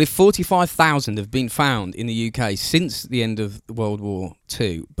 Tons. Well, if 45,000 have been found in the UK since the end of World War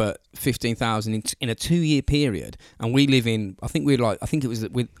II, but 15,000 in a 2-year period, and we live in, I think it was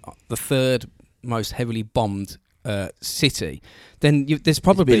the third most heavily bombed city, then there's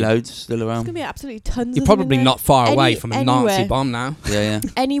probably There's loads still There's around. going to be absolutely tons you're of them in probably there. not far away from a Nazi anywhere. bomb now. Yeah.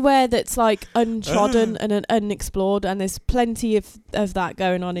 Anywhere that's like untrodden and unexplored, and there's plenty of that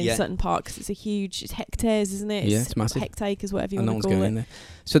going on in Yeah. Sutton Park because it's hectares, isn't it? Yeah, it's massive. Hectares, whatever you And no want one's to call going it. in there.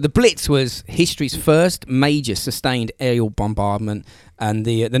 So the Blitz was history's first major sustained aerial bombardment, and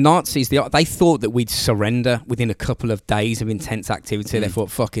the Nazis they thought that we'd surrender within a couple of days of intense activity. They thought,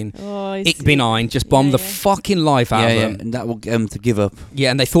 fucking Oh, Ich bin ein, just bomb Yeah, the yeah. fucking life out Yeah, of yeah. them. And that will get them to give up.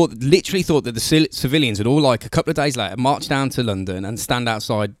 Yeah, and they literally thought that the civilians would all, like, a couple of days later march down to London and stand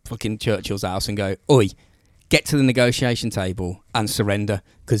outside fucking Churchill's house and go, "Oi, get to the negotiation table and surrender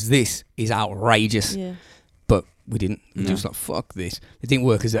because this is outrageous." Yeah. But we didn't. We No. just like, fuck this. It didn't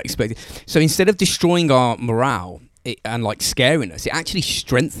work as expected. So instead of destroying our morale and like scaring us, it actually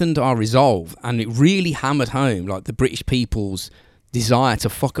strengthened our resolve, and it really hammered home like the British people's desire to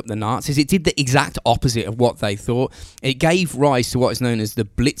fuck up the Nazis. It did the exact opposite of what they thought. It gave rise to what is known as the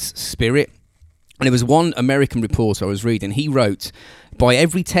Blitz spirit. And there was one American reporter I was reading. He wrote, "By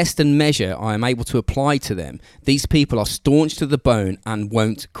every test and measure I am able to apply to them, these people are staunch to the bone and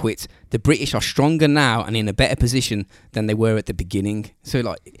won't quit. The British are stronger now and in a better position than they were at the beginning." So,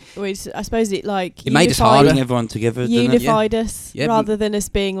 like, Which I suppose it like It made us unified- harder. Bring everyone together, doesn't it? unified us Yeah, rather than us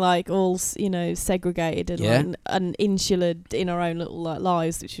being like all segregated and Yeah. like, and insular in our own little like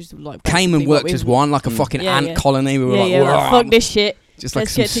lives, which is like came and basically what worked we- as one, like a Mm. fucking Yeah, ant yeah. colony. We were Yeah, like, yeah, like, "Whoa." fuck this shit. Just like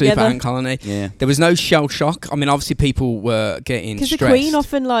let's some get super together. ant colony. Yeah. There was no shell shock. I mean, obviously people were getting Because the stressed. Queen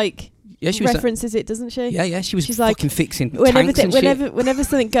often like yeah, she was. references it, doesn't she? Yeah, she was She's like, fucking fixing Whenever tanks and shit. whenever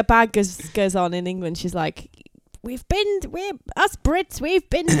something bad goes on in England, she's like, we're us Brits, we've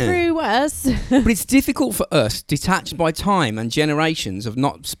been through worse. But it's difficult for us, detached by time and generations of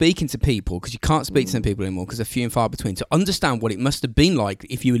not speaking to people, because you can't speak to some people anymore because they're few and far between, to understand what it must have been like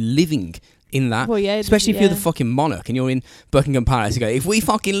if you were living in that. Well, yeah, Especially if you're the yeah. fucking monarch and you're in Buckingham Palace. You go, if we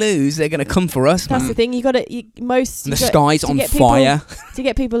fucking lose, they're going to come for us, That's man. the thing. You got to And the sky's to on get people- fire. to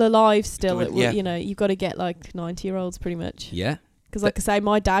get people alive still. Yeah. You've got to get like 90-year-olds pretty much. Yeah. Because like I say,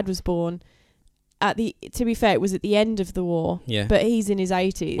 my dad was born to be fair, it was at the end of the war. Yeah. But he's in his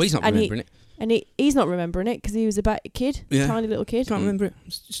 80s. Well, he's not and remembering it. And he's not remembering it because he was about a kid, Yeah. tiny little kid. Can't remember it.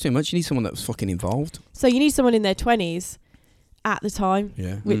 It's too much. You need someone that was fucking involved. So you need someone in their 20s at the time,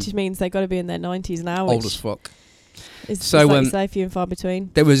 Yeah. which means they've got to be in their 90s now, Old as which fuck. is So, just like you say, few and far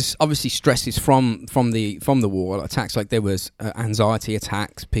between. There was obviously stresses from the war, attacks, like there was anxiety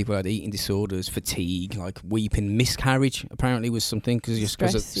attacks, people had eating disorders, fatigue, like weeping, miscarriage apparently was something because of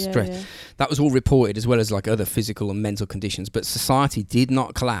stress. Yeah. That was all reported, as well as like other physical and mental conditions. But society did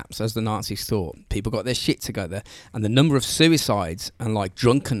not collapse as the Nazis thought. People got their shit together, and the number of suicides and like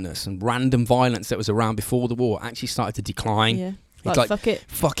drunkenness and random violence that was around before the war actually started to decline. Yeah. It's Like, fuck it.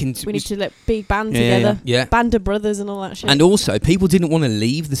 fucking. We need to let big band Yeah, together. yeah. Band of brothers and all that shit. And also, people didn't want to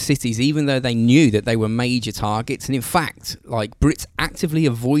leave the cities, even though they knew that they were major targets. And in fact, like Brits actively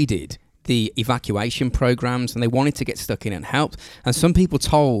avoided the evacuation programs, and they wanted to get stuck in and help. And some people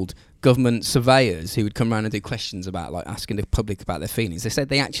told government surveyors who would come around and do questions about, like, asking the public about their feelings, they said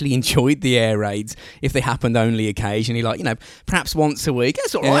they actually enjoyed the air raids if they happened only occasionally, like, you know, perhaps once a week.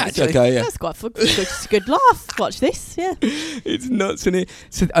 That's all right. It's actually. okay, yeah. That's quite fun. It's a good laugh. Watch this, yeah. It's nuts, isn't it?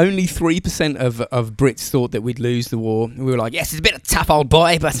 So only 3% of Brits thought that we'd lose the war. We were like, yes, it's a bit of a tough old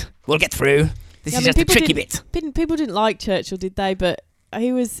boy, but we'll get through. This is just a tricky bit. People didn't like Churchill, did they? But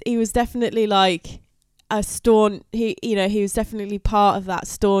he was definitely like a staunch. He was definitely part of that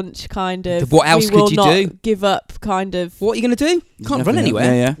staunch kind of. What else we will could you not do? Give up kind of. What are you going to do? You can't run anywhere.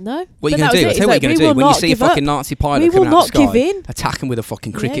 Yeah, yeah. No. What are you But going that to do? was I'll it. tell you what you're It's going like, to we do. will When you not see a give up. fucking Nazi pilot We will coming out of not the sky, give in. attack him with a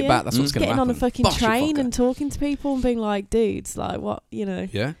fucking cricket Yeah, bat. That's what's going to Getting happen. on a fucking Bosh, you train fucker. and talking to people and being like, dudes, like what, you know,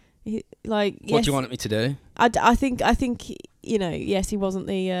 Yeah. like. What Yes, do you want me to do? I think you know, yes, he wasn't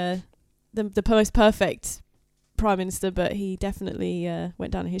the most perfect prime minister, but he definitely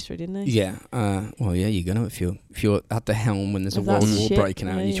went down in history, didn't he? Yeah. Well, yeah, you're gonna if you're at the helm when there's a Of that world war shit, breaking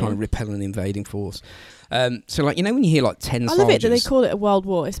out and you're trying to repel an invading force. So, like, you know, when you hear like 10 I soldiers. love it that they call it a world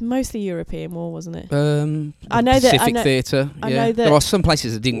war. It's mostly European war, wasn't it? I know that- I Pacific know- Theatre. I Yeah. know that- There are some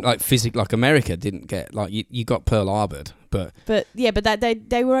places that didn't like America didn't get like you got Pearl Harbored, but But yeah, but that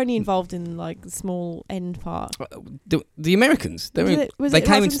they were only involved in like the small end part. the Americans they Was they it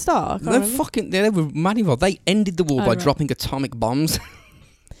came right from into the start? I can't They're remember. fucking. They were mad involved. They ended the war Oh, by right. dropping atomic bombs.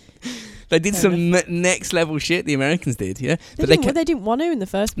 They did Fair some next level shit. The Americans did, yeah. They didn't want to in the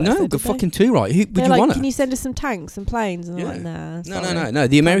first place. no, though, good did they? fucking too right. Who would They're you like, want? can you send us some tanks and planes? And I'm Yeah. like, nah. No. sorry.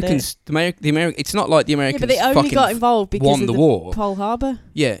 The Americans. The American. It's not like the Yeah, Americans. but they only fucking got involved because won of the war. Pearl Harbor.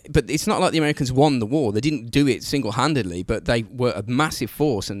 Yeah, but it's not like the Americans won the war. They didn't do it single-handedly, but they were a massive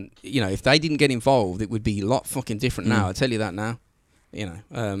force. And you know, if they didn't get involved, it would be a lot fucking different now. I tell you that now. You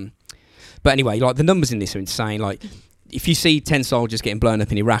know. But anyway, like the numbers in this are insane. Like, if you see 10 soldiers getting blown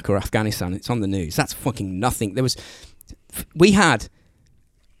up in Iraq or Afghanistan, it's on the news. That's fucking nothing. We had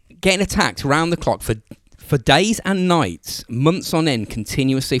getting attacked round the clock for days and nights, months on end,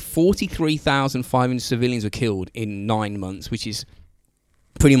 continuously. 43,500 civilians were killed in 9 months, which is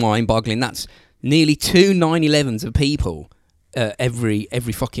pretty mind-boggling. That's nearly 2 9/11s of people every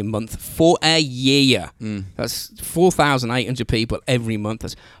fucking month for a year. That's 4,800 people every month.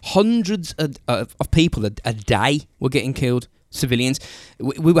 That's hundreds of people a day were getting killed, civilians.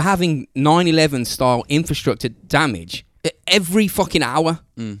 We were having 9/11 style infrastructure damage every fucking hour.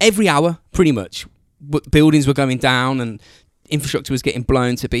 Every hour, pretty much. Buildings were going down and infrastructure was getting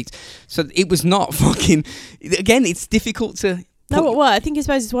blown to bits. So it was not fucking... Again, it's difficult to... No, what? I think I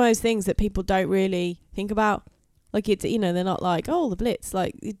suppose it's one of those things that people don't really think about. Like, it's, you know, they're not like, oh, the Blitz.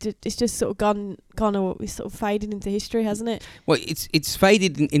 Like, it's just sort of gone, or it's sort of faded into history, hasn't it? Well, it's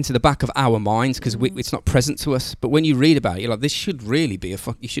faded into the back of our minds because it's not present to us. But when you read about it, you're like, this should really be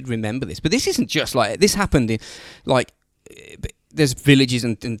you should remember this. But this isn't just like, this happened in, like, there's villages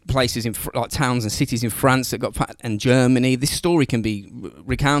and places in like towns and cities in France that got and Germany. This story can be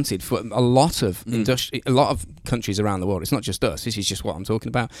recounted for a lot of a lot of countries around the world. It's not just us. This is just what I'm talking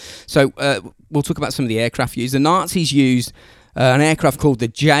about. So we'll talk about some of the aircraft used. The Nazis used an aircraft called the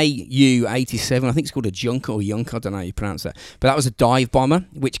Ju-87. I think it's called a Junker or Junker. I don't know how you pronounce that. But that was a dive bomber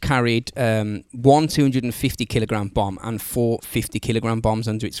which carried one 250 kilogram bomb and 4 50 kilogram bombs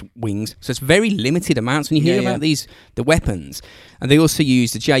under its wings. So it's very limited amounts when you hear about the weapons. And they also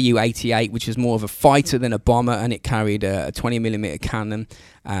used the Ju-88, which was more of a fighter than a bomber, and it carried a 20mm cannon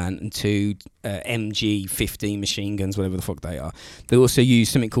and 2 MG-15 machine guns, whatever the fuck they are. They also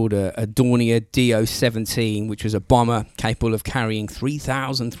used something called a Dornier Do-17, which was a bomber capable of carrying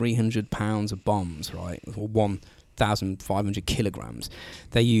 3,300 pounds of bombs, right, or 1,500 kilograms.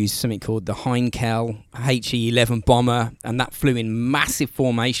 They used something called the Heinkel HE-11 bomber, and that flew in massive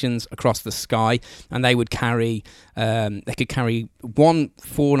formations across the sky, and they would carry, they could carry one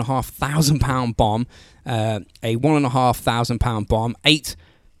 4,500 pound bomb, a 1,500 pound bomb, eight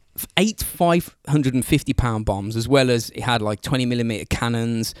 550 pound bombs, as well as it had like 20mm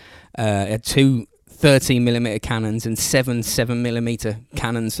cannons, it had 2 13mm cannons and 7mm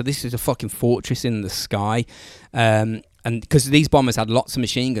cannons. So this is a fucking fortress in the sky. And because these bombers had lots of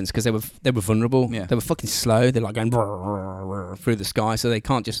machine guns, because they were vulnerable. Yeah. They were fucking slow. They're like going through the sky, so they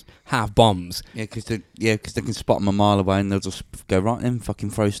can't just have bombs. Yeah, because they can spot them a mile away and they'll just go right then,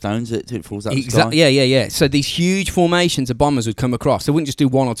 fucking throw stones at it till it falls out the sky. Yeah. So these huge formations of bombers would come across. They wouldn't just do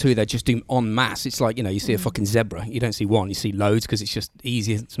one or two; they'd just do en masse. It's like, you see a fucking zebra. You don't see one; you see loads, because it's just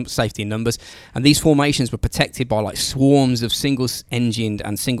easier, safety in numbers. And these formations were protected by like swarms of single-engined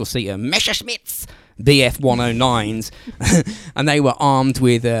and single-seater Messerschmitts BF 109s, and they were armed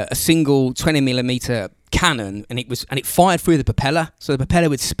with a single 20mm cannon, and it fired through the propeller, so the propeller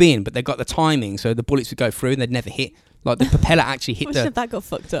would spin, but they got the timing, so the bullets would go through and they'd never hit. Like the propeller actually hit What if that got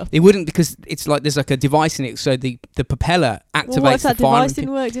fucked up? It wouldn't, because it's like there's like a device in it, so the propeller activates. Well, what if that the firing device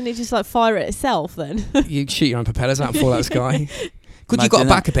didn't work? Didn't it just like fire it itself then? You shoot your own propellers out and fall out of the sky. Good, you've got a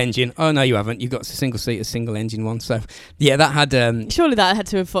backup engine. Oh no, you haven't. You've got a single-seater, single-engine one. So yeah, that had. Surely that had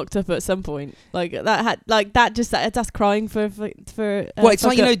to have fucked up at some point. Like that had, like that's crying for. Well, it's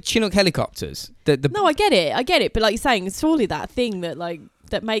like Chinook helicopters. No, I get it. But like you're saying, surely that thing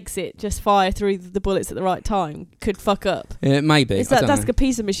that makes it just fire through the bullets at the right time could fuck up. Maybe. That's like a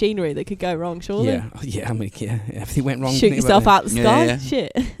piece of machinery that could go wrong. Surely. Yeah. I mean, everything went wrong. Shoot yourself out the sky. Yeah.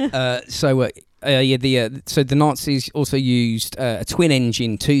 Shit. So the Nazis also used a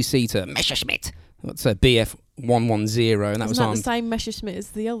twin-engine two-seater Messerschmitt. That's a BF 110, and that was Isn't on. the same Messerschmitt as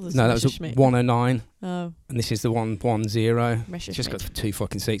the others? No, that was a Messerschmitt? 109, Oh, and this is the 110. It's just got Messerschmitt. two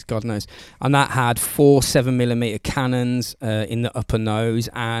fucking seats, God knows. And that had 4 7mm cannons in the upper nose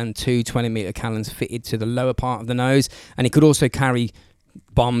and 2 20mm cannons fitted to the lower part of the nose, and it could also carry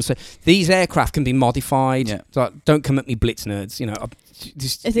bombs. So these aircraft can be modified. Yeah. So don't come at me, blitz nerds.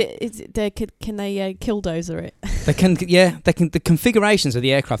 Can they killdozer it? They can. The configurations of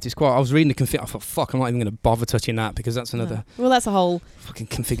the aircraft is quite. I was reading the config. I thought, fuck, I'm not even going to bother touching that, because that's another. No. Well, that's a whole fucking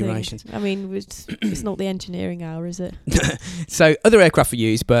configurations. thing. I mean, it's not the engineering hour, is it? So other aircraft were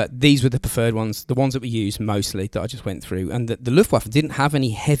used, but these were the preferred ones, the ones that were used mostly that I just went through. And the Luftwaffe didn't have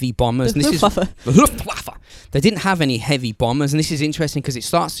any heavy bombers. The Luftwaffe. The Luftwaffe. They didn't have any heavy bombers, and this is interesting because it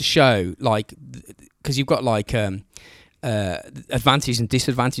starts to show, like, because you've got like advantages and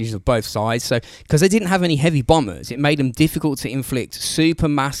disadvantages of both sides. So because they didn't have any heavy bombers, it made them difficult to inflict super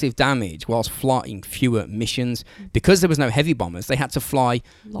massive damage whilst flying fewer missions. Because there was no heavy bombers, they had to fly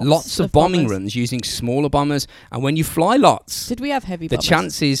lots of bombing bombers. runs using smaller bombers, and when you fly lots, Did we have heavy the bombers?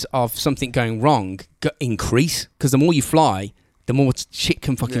 chances of something going wrong increase, because the more you fly, the more shit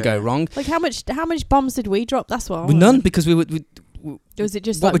can fucking go wrong. Like how much bombs did we drop? That's what I Well, wanna none, know. because we were. Or was it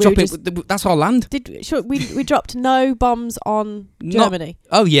just What like we're we were dropping, just, that's our land. we dropped no bombs on Germany?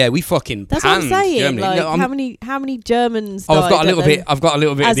 Oh yeah, we fucking That's what I'm panned saying. Germany. Like No, how many Germans I've died got a little at bit. I've got a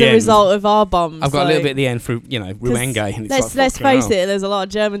little bit as at the a end. result of our bombs. I've got a little like- bit at the end for Ruenge. And it's Let's like, fucking face hell. it. There's a lot of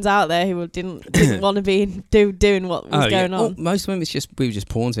Germans out there who didn't want to be doing what was going Well, on. most of them, we were just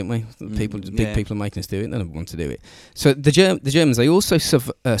pawns, didn't we? Big yeah. people are making us do it. They don't want to do it. So the Germans, they also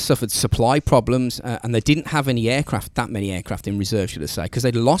suffered supply problems, and they didn't have that many aircraft in reserve, should I say, because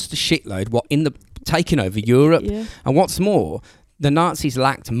they'd lost a shitload taking over Europe. Yeah. And what's more, the Nazis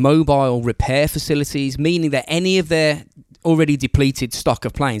lacked mobile repair facilities, meaning that any of their already depleted stock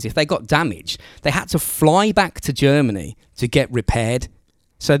of planes, if they got damaged, they had to fly back to Germany to get repaired.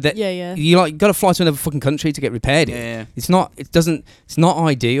 So that you got to fly to another fucking country to get repaired. Yeah. It's not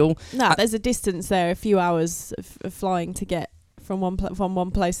ideal. No, there's a distance there, a few hours of flying to get from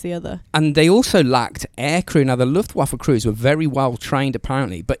one place to the other. And they also lacked air crew. Now, the Luftwaffe crews were very well trained,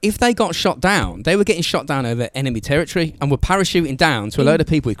 apparently. But if they got shot down, they were getting shot down over enemy territory and were parachuting down to a load of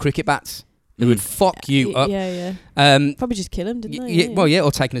people with cricket bats. They would fuck you up. Yeah. Probably just kill him, didn't they? Yeah,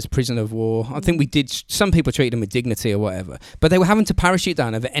 or taken as prisoner of war. I think we did. Some people treated them with dignity or whatever. But they were having to parachute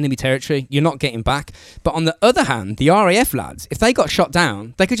down over enemy territory. You're not getting back. But on the other hand, the RAF lads, if they got shot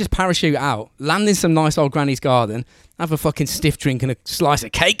down, they could just parachute out, land in some nice old granny's garden, have a fucking stiff drink and a slice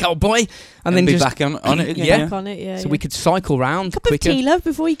of cake, old boy, and then be just back on it again. Yeah. Back on it, yeah. So we could cycle round cup quicker. of tea, love,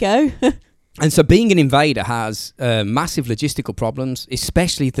 before you go. And so being an invader has massive logistical problems,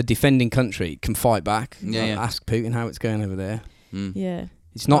 especially if the defending country can fight back. Yeah. Ask Putin how it's going over there. Yeah.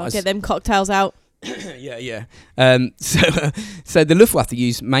 It's not I'll as... get them cocktails out. Yeah. So the Luftwaffe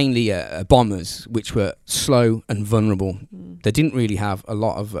used mainly bombers, which were slow and vulnerable. They didn't really have a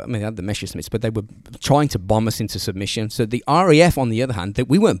lot of... they had the Messerschmitts, but they were trying to bomb us into submission. So the RAF, on the other hand,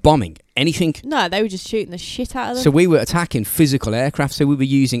 we weren't bombing anything. No, they were just shooting the shit out of them. So we were attacking physical aircraft. So we were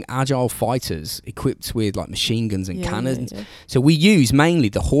using agile fighters equipped with like machine guns and cannons. Yeah. So we used mainly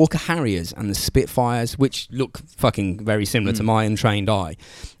the Hawker Harriers and the Spitfires, which look fucking very similar to my untrained eye.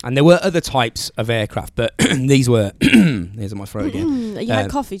 And there were other types of aircraft, but these were. There's my throat again. You had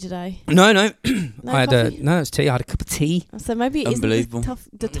coffee today. No, No I had coffee? no, it's tea. I had a cup of tea. So maybe it isn't Unbelievable.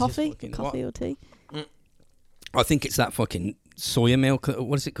 the toffee, fucking coffee or tea, I think it's that fucking soya milk.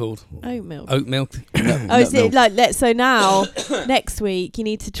 What is it called? oat milk. Oat milk. Oh, is it like so now next week you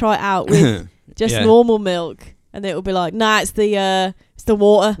need to try it out with just Yeah. normal milk, and it'll be like, nah, it's the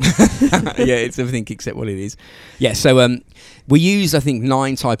water. Yeah, it's everything except what it is. Yeah, so we use, I think,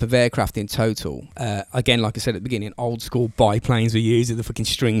 9 type of aircraft in total. Again, like I said at the beginning, old school biplanes we used with the fucking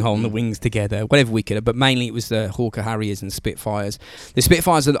string hole and the wings together, whatever we could. But mainly it was the Hawker Harriers and Spitfires. The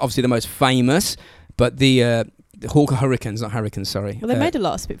Spitfires are obviously the most famous, but the Hawker Hurricanes, not Hurricanes, sorry. Well, they made a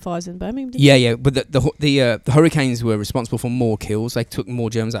lot of Spitfires in Birmingham. Didn't Yeah, but the Hurricanes were responsible for more kills. They took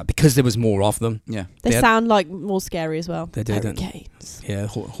more Germans out because there was more of them. Yeah. they they had- sound like more scary as well. They do, don't they? Hurricanes. Yeah,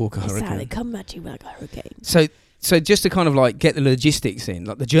 Hawker They sound, they Hurricane. come at you like hurricanes. So just to kind of like get the logistics in,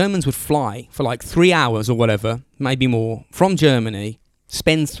 like the Germans would fly for like 3 hours or whatever, maybe more, from Germany,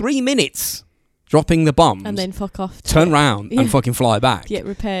 spend 3 minutes dropping the bombs, And then fuck off. turn round Yeah. and fucking fly back. Get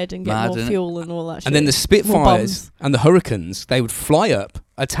repaired and get Mad, more innit? fuel and all that shit. And then the More Spitfires bombs. and the Hurricanes, they would fly up,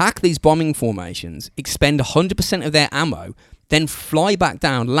 attack these bombing formations, expend 100% of their ammo, then fly back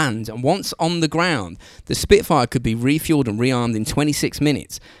down, land, and once on the ground, the Spitfire could be refueled and rearmed in 26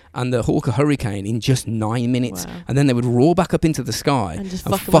 minutes, and the Hawker Hurricane in just 9 minutes. Wow. And then they would roar back up into the sky And just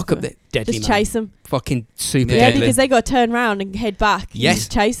and fuck 'em fuck up. up the deadly, Just man. chase them. Fucking super Yeah, deadly. because they got to turn around and head back. You Yes.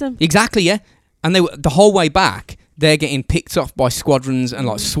 just chase them. Exactly, yeah. And they were the whole way back. They're getting picked off by squadrons and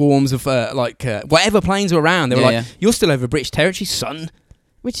like swarms of whatever planes were around. They were Yeah, like, yeah. "You're still over British territory, son."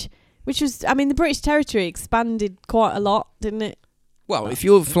 Which was, I mean, the British territory expanded quite a lot, didn't it? Well, if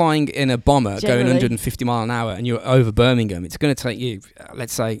you're flying in a bomber going Generally. 150 mile an hour and you're over Birmingham, it's going to take you,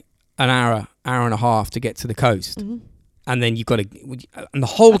 let's say, an hour and a half to get to the coast, and then you've got to, and the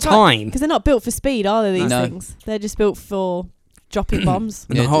whole That's right. time, Because they're not built for speed, are they? These No. things, they're just built for dropping bombs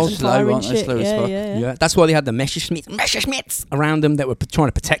and the whole and slow, firing aren't they? shit. Slow as Yeah, fuck. yeah, yeah. yeah, that's why they had the Messerschmitts around them that were trying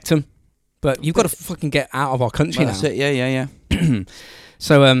to protect them. But you've got to fucking get out of our country Well, now. that's it. Yeah.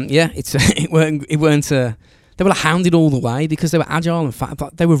 So it's it weren't they were hounded all the way because they were agile and fast.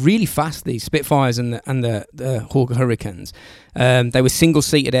 But they were really fast. These Spitfires and the Hawker Hurricanes. They were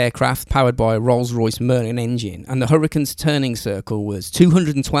single-seated aircraft powered by a Rolls-Royce Merlin engine, and the Hurricane's turning circle was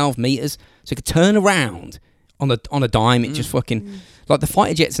 212 meters, so it could turn around on a dime. It just fucking like the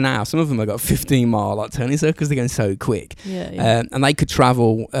fighter jets now. Some of them have got 15-mile like turning circles. They're going so quick. Yeah. And they could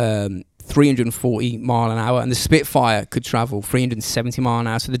travel 340 mile an hour, and the Spitfire could travel 370 mile an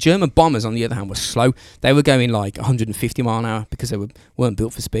hour. So the German bombers, on the other hand, were slow. They were going like 150 mile an hour because they weren't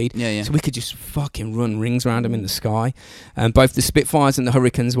built for speed. Yeah. So we could just fucking run rings around them in the sky. Both the Spitfires and the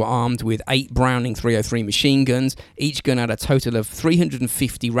Hurricanes were armed with 8 Browning 303 machine guns. Each gun had a total of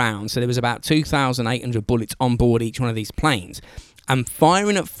 350 rounds, so there was about 2,800 bullets on board each one of these planes. And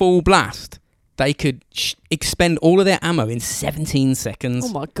firing at full blast, they could expend all of their ammo in 17 seconds.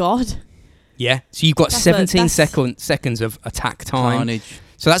 Oh my god. Yeah, so you've got That's 17 that's- seconds of attack time. Carnage.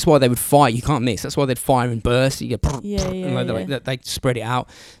 So that's why they would fire. You can't miss. That's why they'd fire in bursts. You get Yeah, and they spread it out.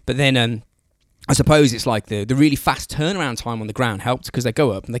 But then I suppose it's like the really fast turnaround time on the ground helped because they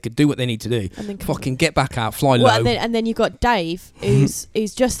go up and they could do what they need to do. And then Fucking get back out, fly well, low. and then you got Dave, who's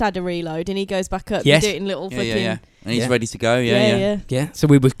just had a reload, and he goes back up. Yes. You do it in little fucking. Yeah. And he's Yeah. ready to go. Yeah. Yeah, so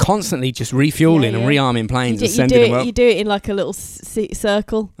we were constantly just refueling Yeah, and yeah. rearming You planes do, and you, sending do them it, up. you do it in like a little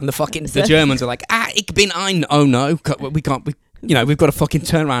circle. And the So- Germans are like, ich bin ein. Oh no, we can't. We've got to fucking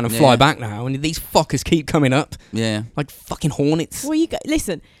turn around and fly Yeah. back now. And these fuckers keep coming up Yeah. like fucking hornets. Well,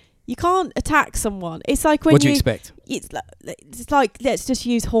 listen. You can't attack someone. It's like when What do you expect? It's like let's just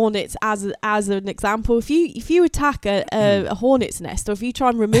use hornets as an example. If you attack a hornet's nest, or if you try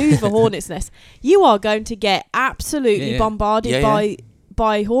and remove a hornet's nest, you are going to get absolutely Yeah. bombarded Yeah.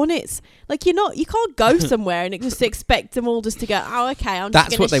 by hornets. Like you can't go somewhere and just expect them all just to go. Oh, okay, I'm That's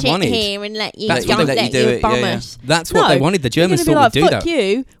just what going they to wanted. sit here and let you That's what don't they- let let you you do it, bomb yeah, yeah. us. That's what they wanted. The Germans You're thought gonna we'd be like, do fuck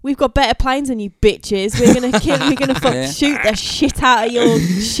that. you. We've got better planes than you bitches. We're gonna Yeah. shoot the shit out of your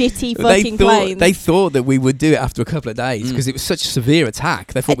shitty fucking planes. They thought that we would do it after a couple of days because it was such a severe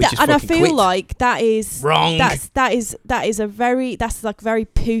attack. They thought we'd just and I fucking feel quit. like that is Wrong. that's like a very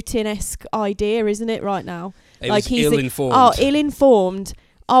Putin-esque idea, isn't it? Right now, It like was he's ill-informed. ill-informed.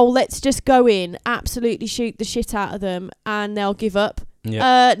 Oh, let's just go in, absolutely shoot the shit out of them, and they'll give up.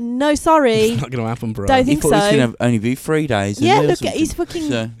 Yeah. No, sorry. It's not going to happen, bro. Don't He think thought it was so. going to only be 3 days. Yeah, isn't it, or look, something? he's fucking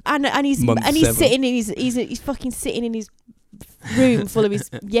So- and he's Month and he's 7. sitting in he's fucking sitting in his room full of his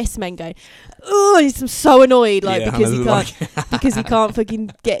yes men going, oh, he's so annoyed like Yeah, because he I can't because he can't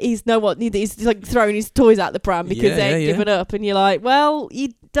fucking get he's like throwing his toys out the pram because Yeah, they ain't yeah, given up, and you're like, well,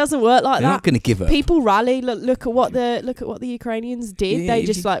 doesn't work like They're that. not going to give up. People rally. Look at what the Ukrainians did. Yeah, they if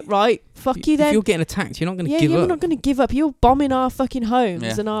just you- like, right, fuck you If then. you're getting attacked, you're not going to Yeah, give we're up. not going to give up. You're bombing our fucking homes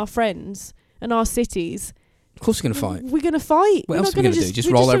Yeah. and our friends and our cities. Of course, you're going to fight. We're going to fight. What We're else not are we gonna gonna do? Just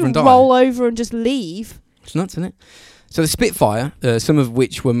we're roll over gonna and die? Roll over and just leave. It's nuts, isn't it? So the Spitfire, some of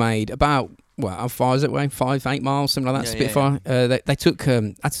which were made about, well, how far is it away? 5-8 miles, something like that. Yeah, Spitfire. They took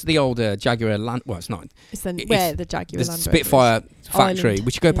that's the old Jaguar Land. Well, it's not. It's then It's where the Jaguar The Land Rover is. Spitfire factory, Island.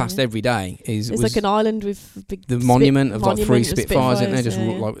 which you go Yeah, past yeah. every day, There's was like an island with big the monument of like 3 monument of Spitfires in there. Spitfires, Just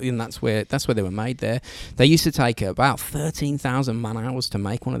yeah, yeah. like, and that's where they were made there. They used to take about 13,000 man hours to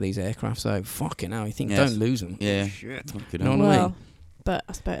make one of these aircraft. So fucking hell, you think Yes. don't lose them? Yeah. Shit. Fucking You know hell. what I mean? Well, but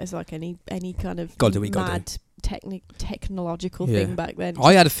I suppose it's like any kind of Gotta do what you gotta mad technological Yeah. thing back then.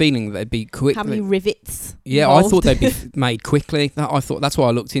 I had a feeling they'd be quick. How many rivets? Yeah, I involved? thought they'd be made quickly. I thought that's why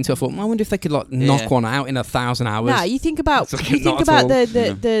I looked into. I thought, I wonder if they could like knock Yeah. one out in 1,000 hours. No, you think about It's like you think not at about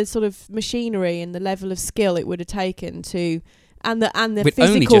all. the sort of machinery and the level of skill it would have taken to, and the We'd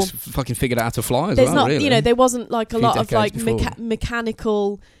only physical. just fucking figured out how to fly as There's well. not, really. you know, there wasn't like a Few lot of like decades before.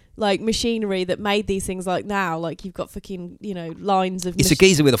 mechanical like machinery that made these things like now. Like you've got fucking, you know, lines of. It's a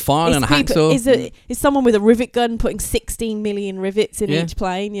geezer with a file and a hacksaw. Is someone with a rivet gun putting 16 million rivets in Yeah. each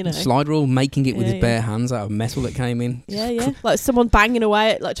plane? You know. Slide rule, making it with Yeah, his bare hands out of metal that came in. Yeah. Like someone banging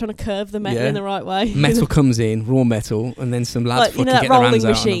away at like trying to curve the metal Yeah. in the right way. Metal comes in, raw metal, and then some lads like, you fucking know, that get their rolling hands out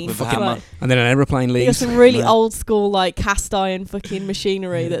machine. with a Like, hammer. and then an aeroplane you got leaves. some really Yeah. old school like cast iron fucking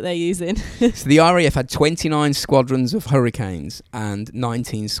machinery that they're using. So the RAF had 29 squadrons of Hurricanes and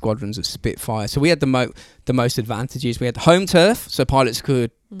 19 squadrons of Spitfire. So we had the most advantages. We had home turf, so pilots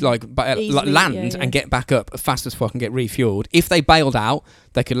could Easily, land yeah. and get back up as fast as fuck and get refueled. If they bailed out,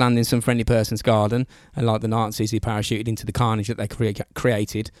 they could land in some friendly person's garden, and like the Nazis, they parachuted into the carnage that they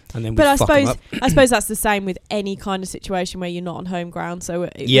created, and then we But I fuck 'em suppose up. I suppose that's the same with any kind of situation where you're not on home ground. So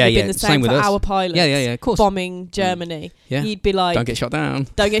it Yeah, would have yeah, been the same same with for us. our pilots. Yeah, of course. Bombing Germany, Yeah, you'd be like, don't get shot down.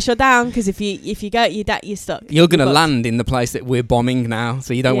 don't get shot down because if you go, you're stuck. You're going to You've got- land in the place that we're bombing now,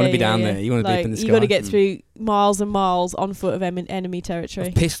 so you don't want to be down there. You want to be up in the sky. You got to get through miles and miles on foot of enemy territory.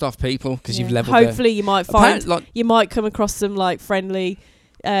 Of pissed off people because you've Yeah. leveled their... Hopefully, you might find Like you might come across some like friendly,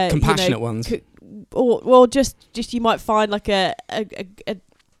 compassionate ones. or just you might find like a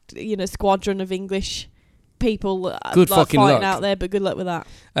squadron of English people Good like fucking fighting luck. out there. But good luck with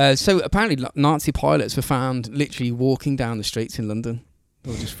that. So apparently Nazi pilots were found literally walking down the streets in London.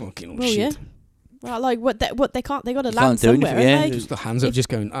 They were just fucking Well, shit. yeah. Right, like what they can't, they got to You land can't do somewhere, anything, haven't yeah. they? Just the hands up, If- just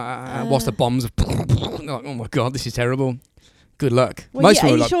going, whilst the bombs are like, oh my God, this is terrible. Good luck. Well, Most yeah, of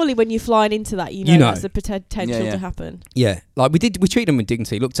them were like, surely when you're flying into that, you know, You know. that's the potential Yeah, yeah. to happen. yeah, like we treated them with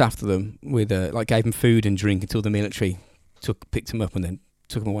dignity, looked after them with, like gave them food and drink until the military picked them up and then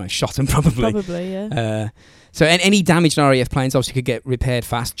took them away and shot them probably. Probably, yeah. So any damaged RAF planes obviously could get repaired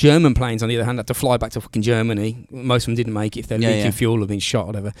fast. German planes, on the other hand, had to fly back to fucking Germany. Most of them didn't make it if they're leaking fuel or being shot or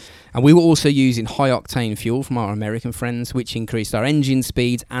whatever. And we were also using high-octane fuel from our American friends, which increased our engine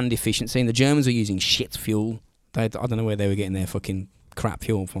speeds and efficiency. And the Germans were using shit fuel. I don't know where they were getting their fucking crap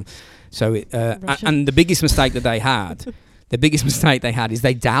fuel from. So, Russia. and the biggest mistake that they had... The biggest mistake they had is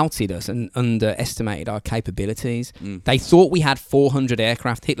they doubted us and underestimated our capabilities. They thought we had 400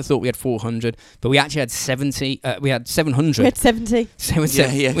 aircraft. Hitler thought we had 400, but we actually had 70. We had 700. We had 70.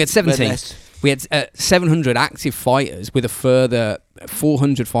 We had 17. We had 700 active fighters with a further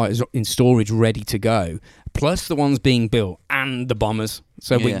 400 fighters in storage ready to go, plus the ones being built and the bombers.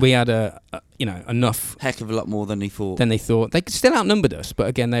 So we had enough. Heck of a lot more than he thought. Than they thought. They still outnumbered us, but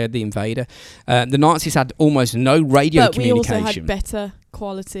again, they had the invader. The Nazis had almost no radio But we communication. also had better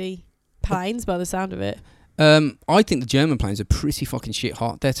quality planes by the sound of it. I think the German planes are pretty fucking shit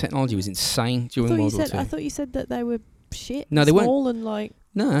hot. Their technology was insane during World War II. I thought you said that they were shit. No, they weren't. Small and like.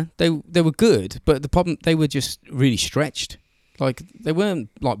 No, they were good, but the problem, they were just really stretched. Like, they weren't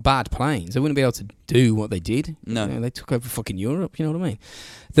like bad planes. They wouldn't be able to do what they did. No. You know, they took over fucking Europe, you know what I mean?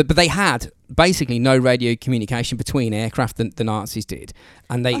 But they had basically no radio communication between aircraft than the Nazis did.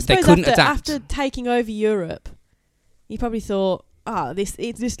 And they suppose couldn't adapt. After taking over Europe, you probably thought, this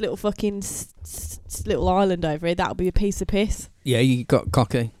little fucking little island over here, that'll be a piece of piss. Yeah, you got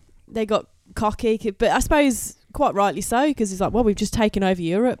cocky. They got cocky, but I suppose quite rightly so, because it's like, well, we've just taken over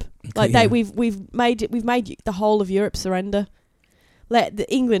Europe. Like yeah. we've made the whole of Europe surrender.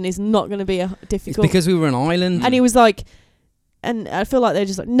 England is not going to be It's difficult. because we were an island. And he was like, and I feel like they're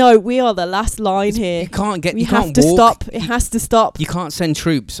just like, no, we are the last line here. You can't get. We You have can't to walk. stop. It has to stop. You can't send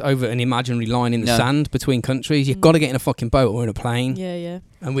troops over an imaginary line in the No. sand between countries. You've got to get in a fucking boat or in a plane. Yeah.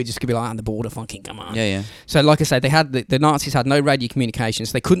 and we'd just be like, on the border, fucking come on. Yeah, yeah. So, like I said, they had the Nazis had no radio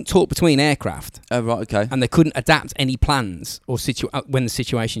communications. They couldn't talk between aircraft, Oh, right, okay. and they couldn't adapt any plans or when the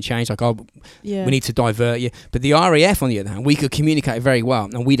situation changed. Like, oh, Yeah. we need to divert you. But the RAF, on the other hand, we could communicate very well,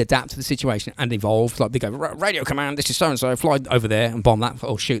 and we'd adapt to the situation and evolve. Like, they go, radio command, this is so and so, fly over there and bomb that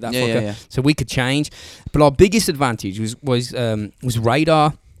or shoot that Yeah, fucker. yeah, yeah. So we could change. But our biggest advantage was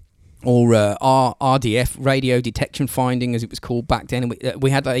radar. Or RDF, radio detection finding, as it was called back then. And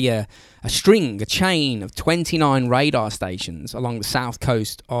we had a chain of 29 radar stations along the south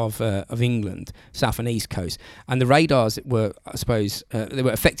coast of England, south and east coast. And the radars were, I suppose, they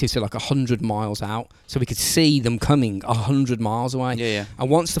were effective to like 100 miles out, so we could see them coming 100 miles away. Yeah, yeah. And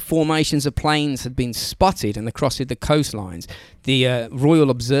once the formations of planes had been spotted and they crossed the coastlines, the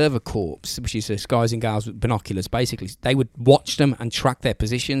Royal Observer Corps, which is guys and gals with binoculars, basically, they would watch them and track their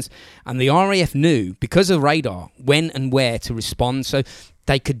positions. And the RAF knew, because of radar, when and where to respond. So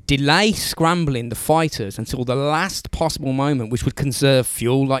they could delay scrambling the fighters until the last possible moment, which would conserve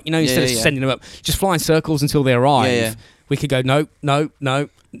fuel. Like, instead of sending them up, just fly in circles until they arrive. Yeah, yeah. We could go, no, Go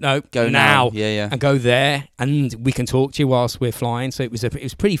now. Yeah, yeah. And go there, and we can talk to you whilst we're flying. So it was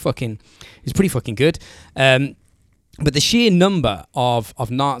pretty fucking good. But the sheer number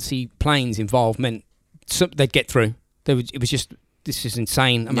of Nazi planes involved meant they'd get through. This is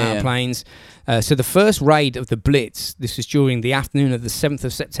insane amount of planes. So the first raid of the Blitz, this was during the afternoon of the 7th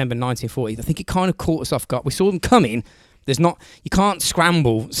of September 1940. I think it kind of caught us off guard. We saw them coming. You can't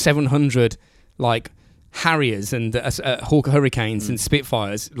scramble 700 like Harriers and Hawker Hurricanes and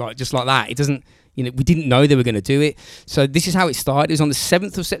Spitfires just like that. It doesn't. We didn't know they were going to do it. So this is how it started. It was on the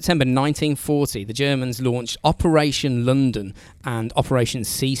 7th of September 1940. The Germans launched Operation London and Operation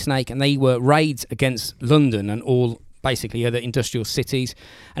Sea Snake, and they were raids against London and all basically other industrial cities,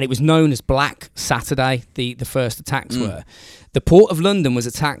 and it was known as Black Saturday. The first attacks were. The Port of London was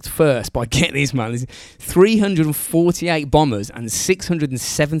attacked first by, get this man, 348 bombers and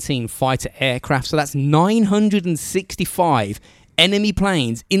 617 fighter aircraft. So that's 965 enemy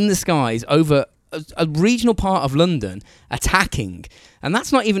planes in the skies over a regional part of London attacking, and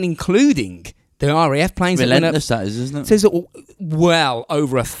that's not even including the RAF planes. Relentless, that is, isn't it? So there's well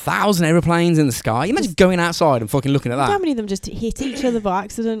over 1,000 aeroplanes in the sky. You imagine going outside and fucking looking at that. How many of them just hit each other by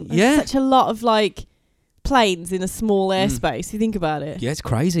accident? There's Yeah. such a lot of planes in a small airspace. You think about it. Yeah, it's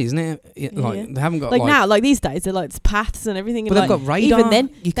crazy, isn't it? Yeah. They haven't got Now, these days, they're it's paths and everything. But and they've got radar. Even then,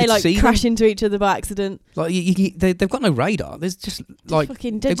 You they could see crash them. into each other by accident. They've got no radar. There's just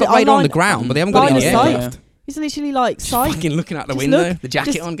Fucking they've got radar on the ground, but they haven't got it line in the of sight. aircraft. It's literally Just sight. fucking looking out the Just window, look. the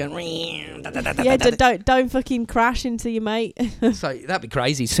jacket Just- on, going. Yeah, don't fucking crash into your mate. So that'd be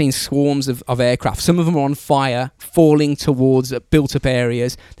crazy. Seeing swarms of aircraft. Some of them are on fire, falling towards built-up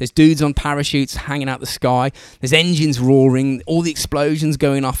areas. There's dudes on parachutes hanging out the sky. There's engines roaring. All the explosions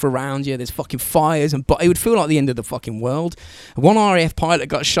going off around you. There's fucking fires, but it would feel like the end of the fucking world. One RAF pilot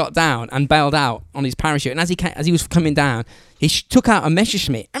got shot down and bailed out on his parachute. And as he was coming down, he took out a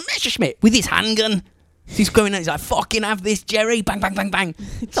Messerschmitt with his handgun. He's going out, he's like, fucking have this, Jerry. Bang, bang, bang, bang.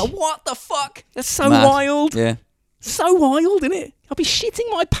 So what the fuck? That's so Mad. wild. Yeah. So wild, isn't it? I'll be shitting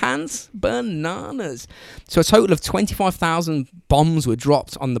my pants. Bananas. So a total of 25,000 bombs were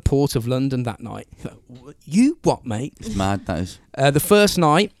dropped on the Port of London that night. You what, mate? It's mad, that is. The first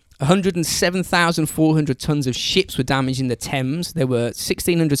night, 107,400 tons of ships were damaged in the Thames. There were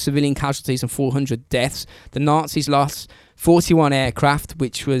 1,600 civilian casualties and 400 deaths. The Nazis lost 41 aircraft,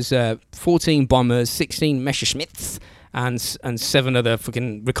 which was 14 bombers, 16 Messerschmitts, and 7 other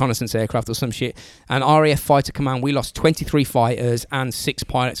fucking reconnaissance aircraft or some shit. And RAF Fighter Command, we lost 23 fighters and 6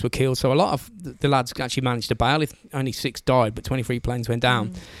 pilots were killed. So a lot of the lads actually managed to bail. If only 6 died, but 23 planes went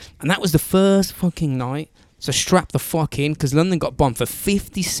down. And that was the first fucking night. So strap the fuck in, because London got bombed for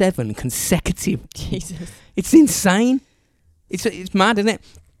 57 consecutive. Jesus. It's insane. It's mad, isn't it?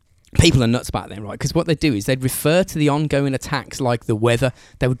 People are nuts back then, right? Because what they'd do is they'd refer to the ongoing attacks like the weather.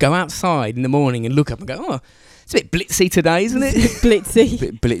 They would go outside in the morning and look up and go, oh, it's a bit blitzy today, isn't it? Blitzy.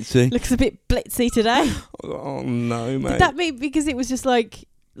 Bit blitzy. Looks a bit blitzy today. Oh, no, mate. Did that mean because it was just like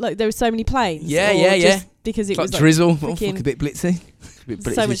there were so many planes? Yeah, or yeah, yeah. just because it It's like was drizzle. Oh, freaking- fuck, a bit blitzy. Bit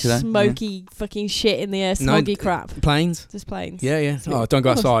so blitzy much today. smoky fucking shit in the air, No, smoggy crap. Planes. Just planes. Yeah, yeah. Oh, don't go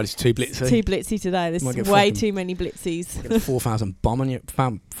outside. It's too blitzy. Too blitzy today. There's Might get way fucking- too many blitzies. Get a 4,000 bomb on your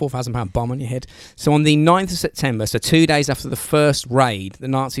 £4,000 bomb on your head. So on the 9th of September, so 2 days after the first raid, the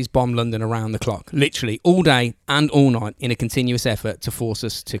Nazis bombed London around the clock, literally all day and all night, in a continuous effort to force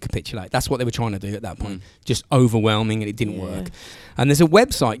us to capitulate. That's what they were trying to do at that point. Just overwhelming, and it didn't Yeah. work. And there's a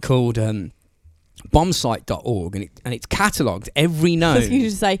website called bombsite.org, and it's catalogued every I was known. going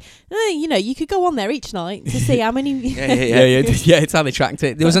to say, you could go on there each night to see how many. Yeah, it's how they tracked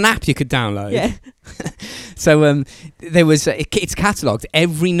it. There was an app you could download. Yeah. So there was it's catalogued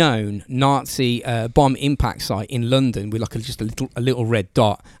every known Nazi bomb impact site in London with like just a little red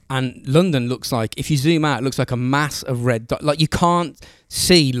dot. And London looks like, if you zoom out, it looks like a mass of red dots. Like you can't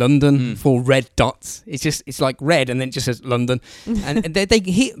see London for red dots. It's like red and then it just says London. And they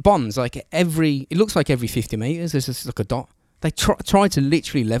hit bombs like it looks like every 50 metres there's just like a dot. They try to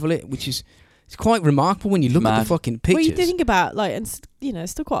literally level it, which is it's quite remarkable when you look at the fucking pictures. Well, you do think about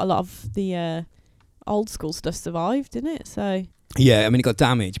still quite a lot of the old school stuff survived, didn't it? So yeah, I mean it got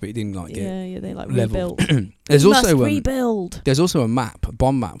damaged, but it didn't like get they like level. rebuilt. There's We must also rebuild. there's also a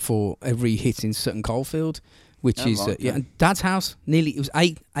bomb map for every hit in Sutton Coldfield, which is right, and Dad's house it was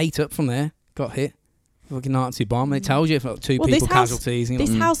eight up from there got hit. Fucking Nazi bomb, and it tells you if like two people casualties. And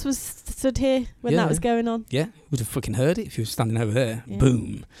This house was stood here when that was going on. Yeah, would have fucking heard it if you were standing over there. Yeah.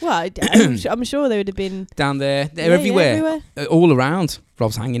 Boom. Well, I'm sure there would have been Down there, they're everywhere. All around.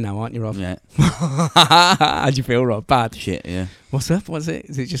 Rob's hanging now, aren't you, Rob? Yeah. How do you feel, Rob? Bad? Shit, yeah. What's up? What's it?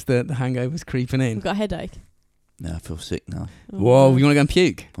 Is it just the hangover's creeping in? We've got a headache. No, I feel sick now. Whoa, you want to go and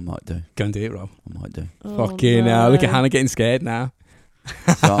puke? I might do. Go and do it, Rob. I might do. Fucking hell. Look at Hannah getting scared now.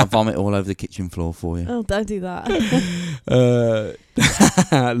 So I'll vomit all over the kitchen floor for you. Oh, don't do that.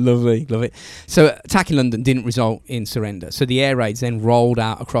 Lovely, love it. So attacking London didn't result in surrender. So the air raids then rolled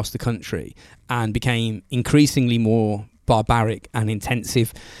out across the country and became increasingly more barbaric and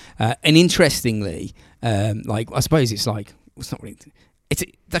intensive. And interestingly, I suppose it's not really. It's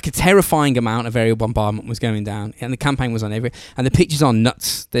like a terrifying amount of aerial bombardment was going down, and the campaign was on every. And the pictures are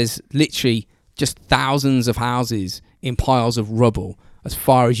nuts. There's literally just thousands of houses in piles of rubble as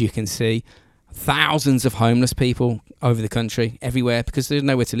far as you can see. Thousands of homeless people over the country, everywhere, because there's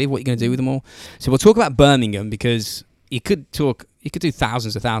nowhere to live. What are you going to do with them all? So we'll talk about Birmingham, because you could do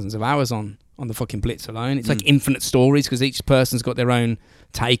thousands of hours on the fucking Blitz alone. It's like infinite stories, because each person's got their own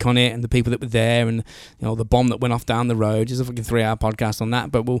take on it, and the people that were there, and the bomb that went off down the road. There's a fucking 3-hour podcast on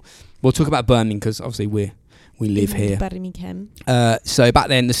that, but we'll talk about Birmingham, because obviously we live here. So back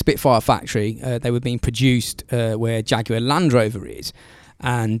then, the Spitfire factory, they were being produced where Jaguar Land Rover is.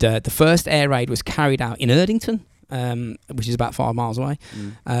 And the first air raid was carried out in Erdington, which is about 5 miles away.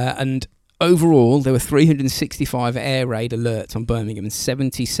 And overall, there were 365 air raid alerts on Birmingham and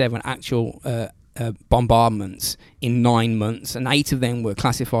 77 actual bombardments in 9 months. And 8 of them were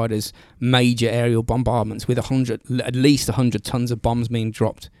classified as major aerial bombardments, with at least 100 tons of bombs being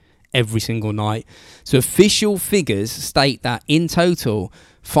dropped every single night. So official figures state that in total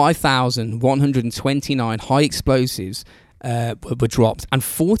 5,129 high explosives were dropped, and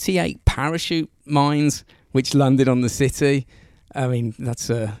 48 parachute mines which landed on the city. I mean,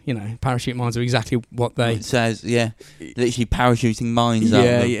 that's parachute mines are exactly what they. It says, literally parachuting mines out.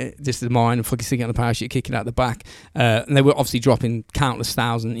 Yeah, just the mine and fucking sticking on the parachute, kicking out the back. And they were obviously dropping countless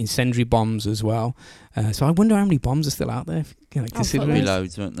thousand incendiary bombs as well. So I wonder how many bombs are still out there. Considering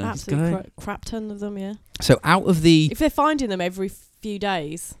loads, weren't there? Absolute crap ton of them, yeah. So out of the, if they're finding them every few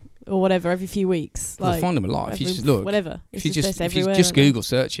days or whatever, every few weeks, they'll find them a lot. If you just look, whatever. If you just Google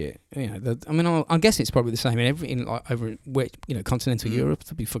search it, I guess it's probably the same over continental Europe.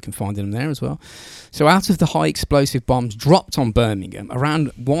 They'll be fucking finding them there as well. So out of the high explosive bombs dropped on Birmingham,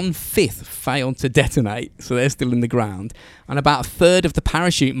 around 1/5 failed to detonate, so they're still in the ground, and about 1/3 of the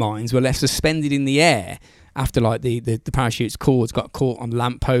parachute mines were left suspended in the air after the parachute's cords got caught on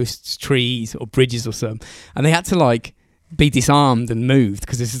lampposts, trees, or bridges or something, and they had to be disarmed and moved,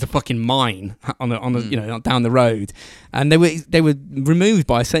 because this is a fucking mine on down the road, and they were removed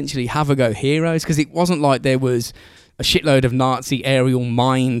by essentially have-a-go heroes, because it wasn't like there was a shitload of Nazi aerial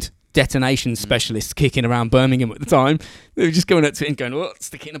mine detonation specialists kicking around Birmingham at the time. They were just going up to it and going,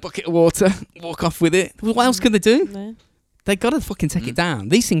 stick it in a bucket of water, walk off with it. What else could they do? No. They got to fucking take it down.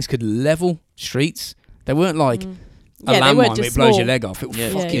 These things could level streets. They weren't like a they landmine weren't where just it blows small. your leg off. It will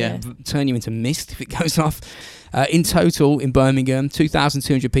Yeah. turn you into mist if it goes off. In total, in Birmingham,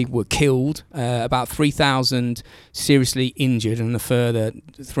 2,200 people were killed, about 3,000 seriously injured, and a further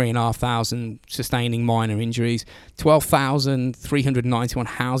 3,500 sustaining minor injuries. 12,391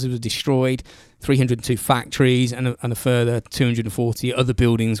 houses were destroyed, 302 factories, and a further 240 other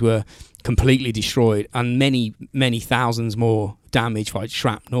buildings were completely destroyed, and many, many thousands more damaged by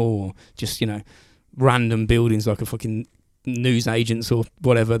shrapnel or just, random buildings like a fucking newsagents or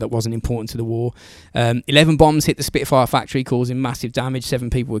whatever that wasn't important to the war. 11 bombs hit the Spitfire factory, causing massive damage. 7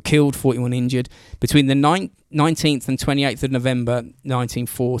 people were killed, 41 injured. Between the 19th and 28th of November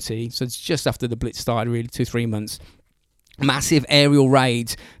 1940, so it's just after the Blitz started, really 2-3 months, Massive aerial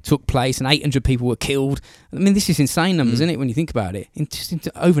raids took place and 800 people were killed. I mean, this is insane numbers, isn't it, when you think about it? Just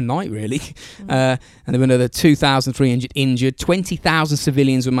overnight, really. And there were another 2,300 injured. 20,000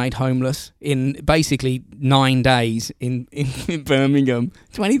 civilians were made homeless in basically 9 days in Birmingham.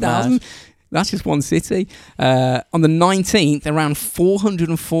 20,000? That's just one city. On the 19th, around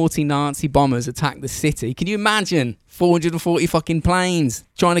 440 Nazi bombers attacked the city. Can you imagine? 440 fucking planes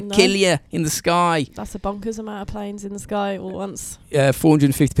trying to kill you in the sky. That's a bonkers amount of planes in the sky all at once.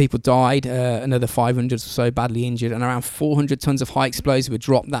 450 people died, another 500 or so badly injured, and around 400 tons of high explosives were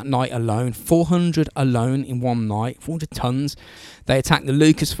dropped that night alone. 400 alone in one night, 400 tons. They attacked the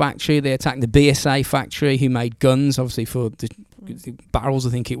Lucas factory, they attacked the BSA factory, who made guns, obviously for the barrels, I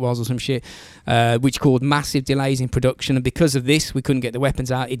think it was, or some shit, which caused massive delays in production. And because of this, we couldn't get the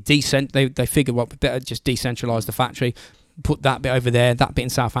weapons out. They figured, well, we better just decentralise the factory, put that bit over there, that bit in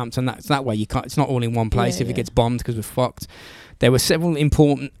Southampton. That way you can't. It's not all in one place if it gets bombed, because we're fucked. There were several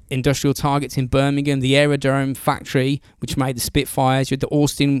important industrial targets in Birmingham. The Aerodrome factory, which made the Spitfires. You had the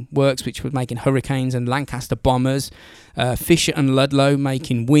Austin Works, which was making Hurricanes and Lancaster bombers. Fisher and Ludlow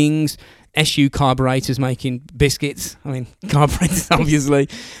making wings. SU carburetors making biscuits. I mean, carburetors, obviously.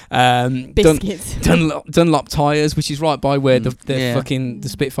 Biscuits. Dunlop tyres, which is right by where the fucking the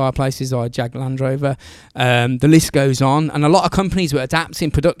Spitfire places are, Jag Land Rover. The list goes on. And a lot of companies were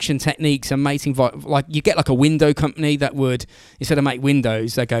adapting production techniques and making, like, you get like a window company that would, instead of make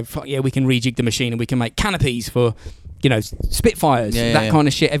windows, they go, fuck yeah, we can rejig the machine and we can make canopies for, you know, Spitfires, kind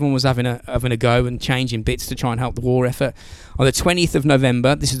of shit. Everyone was having a go and changing bits to try and help the war effort. On the 20th of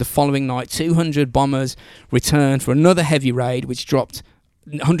November, this is the following night, 200 bombers returned for another heavy raid, which dropped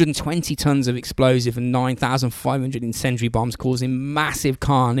 120 tons of explosive and 9,500 incendiary bombs, causing massive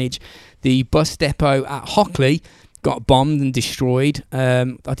carnage. The bus depot at Hockley got bombed and destroyed.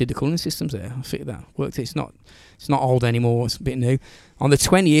 I did the cooling systems there. I figured that worked. It's not old anymore. It's a bit new. On the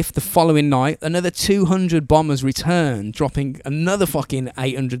 20th, the following night, another 200 bombers returned, dropping another fucking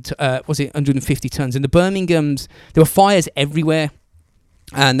 150 tons. In the Birminghams, there were fires everywhere,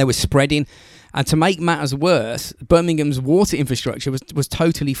 and they were spreading. And to make matters worse, Birmingham's water infrastructure was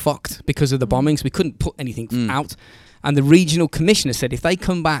totally fucked because of the bombings. We couldn't put anything out. And the regional commissioner said if they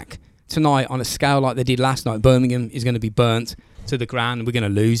come back tonight on a scale like they did last night, Birmingham is going to be burnt to the ground and we're going to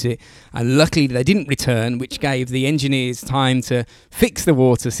lose it. And luckily they didn't return, which gave the engineers time to fix the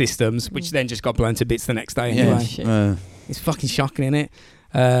water systems, which then just got blown to bits the next day anyway. It's fucking shocking, isn't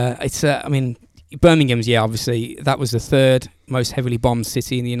it? I mean, Birmingham's, obviously that was the third most heavily bombed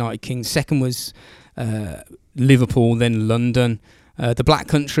city in the United Kingdom. Second was Liverpool, then London. The Black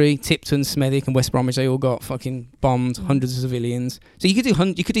Country, Tipton, Smethwick and West Bromwich, they all got fucking bombed, hundreds of civilians. So you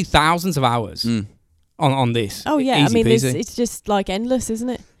could do thousands of hours on this. Oh yeah, Easy I mean peasy. it's just like endless, isn't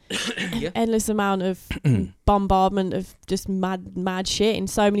it? Endless amount of bombardment of just mad shit in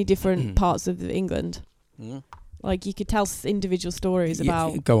so many different parts of England. Like you could tell individual stories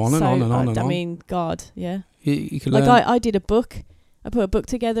about. Go on and on and on and on. I mean, God, yeah. You could like learn. I did a book. I put a book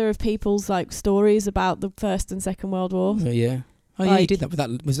together of people's like stories about the First and Second World War. Yeah. Oh yeah, you did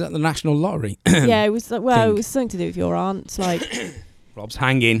that. Was that the National Lottery? Yeah, it was. Well, it was something to do with your aunt. Like, Rob's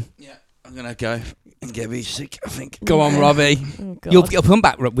hanging. Yeah, I'm gonna go and get me sick, I think. Go on, Robbie. Oh, God. You'll come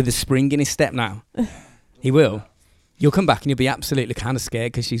back with a spring in his step now. He will. You'll come back and you'll be absolutely kind of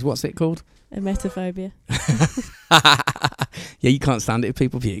scared because she's, what's it called? Emetophobia. Yeah, you can't stand it if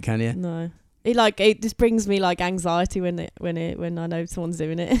people puke, can you? No. It just brings me like anxiety when I know someone's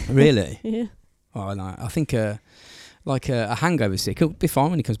doing it. Really? Yeah. Oh no, I think like a hangover sick, he'll be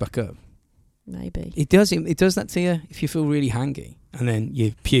fine when he comes back up. Maybe. It does that to you if you feel really hangy and then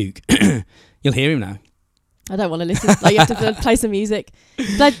you puke. You'll hear him now. I don't want to listen. Like you have to play some music.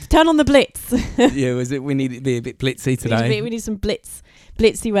 Turn on the blitz. Yeah, was it? We need it to be a bit blitzy today. We need some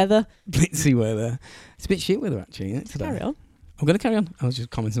blitzy weather. Blitzy weather. It's a bit shit weather actually, isn't it, today? Carry on. I'm going to carry on. I was just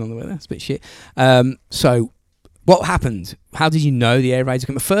commenting on the weather. It's a bit shit. So, what happened? How did you know the air raids were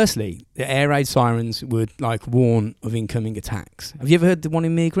coming? Firstly, the air raid sirens would like warn of incoming attacks. Have you ever heard the one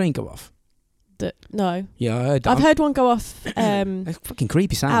in Mere Green go off? No. Yeah, I heard that. I've heard one go off. They're fucking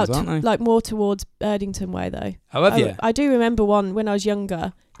creepy sounds, aren't they? Like more towards Erdington way though. Oh, have you? I do remember one when I was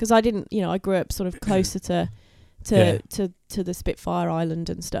younger because I didn't. I grew up sort of closer to the Spitfire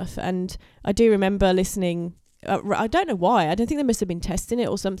Island and stuff, and I do remember listening. I don't know why. I don't think they must have been testing it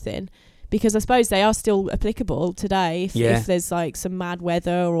or something, because I suppose they are still applicable today if there's like some mad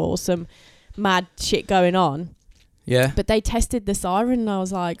weather or some mad shit going on. Yeah. But they tested the siren and I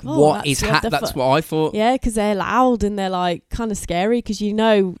was like, oh, that's what I thought. Yeah, because they're loud and they're like kind of scary because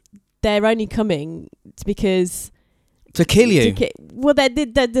they're only coming because... To kill you? well,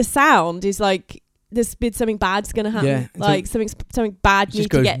 the sound is like there's been something bad's gonna happen. Yeah, Like something bad It you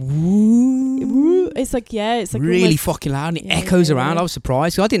just need to goes get. woo, It's like it's like really almost- fucking loud, and it Yeah, echoes yeah, around. yeah. I was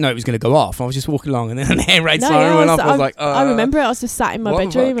surprised. I didn't know it was going to go off. I was just walking along, and then an air raid No, siren yeah, went off. I was like, I remember it. I was just sat in my what the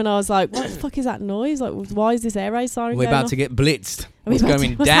bedroom fuck? and I was like, "What the fuck is that noise? Like, why is this air raid siren we're going about off?" to get blitzed. Are we What's about to-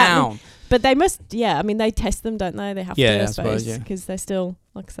 going what's down? happening? But they must, yeah. I mean, they test them, don't they? They have Yeah, to, I I suppose, suppose, yeah. because they're still,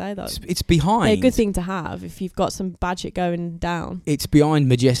 like I say, that It's behind. they're a good thing to have if you've got some bad shit going down. It's behind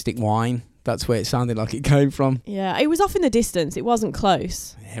Majestic Wine. That's where it sounded like it came from. Yeah, it was off in the distance. It wasn't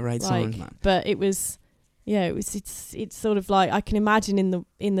close, Air raid siren, like, man. but it was. Yeah, it's sort of like I can imagine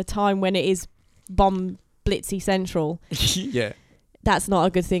in the time when it is bomb blitzy central. Yeah. That's not a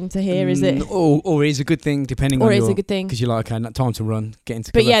good thing to hear, is it? Or is a good thing, depending Or on is your... a good thing. Because you're like, okay, time to run, get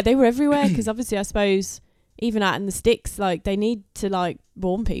into But cover. yeah, they were everywhere because obviously I suppose even out in the sticks, like they need to like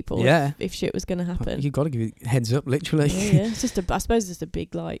warn people Yeah. if shit was going to happen. You've got to give it heads up, literally. Yeah. It's just I suppose just a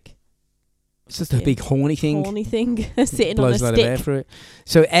big like It's just a big horny thing. horny thing sitting on a Blows a lot of air stick. through it.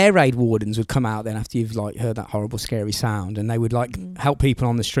 So air raid wardens would come out then after you've like heard that horrible, scary sound, and they would like help people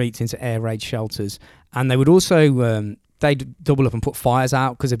on the streets into air raid shelters, and they would also they'd double up and put fires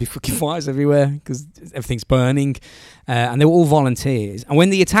out because there'd be fucking fires everywhere because everything's burning, and they were all volunteers. And when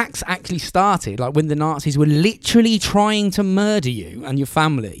the attacks actually started, like when the Nazis were literally trying to murder you and your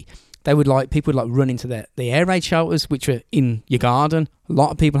family, they would like people would like run into the air raid shelters, which were in your garden. A lot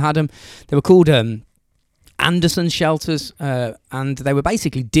of people had them. They were called Anderson shelters, and they were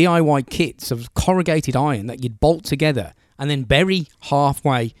basically DIY kits of corrugated iron that you'd bolt together and then bury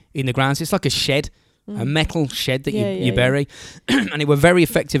halfway in the ground. So it's like a shed, a metal shed that you bury, and they were very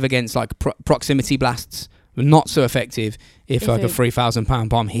effective against like proximity blasts. Not so effective if like a £3,000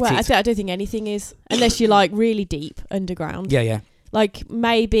 bomb hit Well, it. I don't think anything is unless you're like really deep underground. Yeah. Like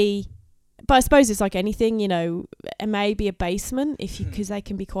maybe, but I suppose it's like anything, you know, maybe a basement because they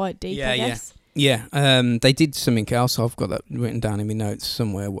can be quite deep. I guess. Yeah, they did something else. I've got that written down in my notes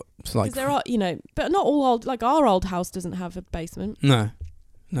somewhere. It's like Because there are, you know, but not all old. Like our old house doesn't have a basement. no,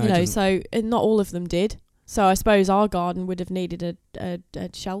 You it know, doesn't. so not all of them did. So I suppose our garden would have needed a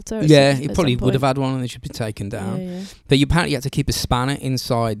shelter. Yeah, at it probably some would have point. had one, and it should be taken down. Yeah. But you apparently had to keep a spanner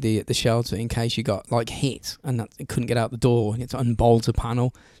inside the shelter in case you got like hit and that it couldn't get out the door. You had to unbolt a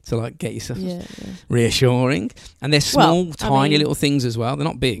panel to like get yourself Yeah. reassuring. And they're small, Well, I tiny mean- little things as well. They're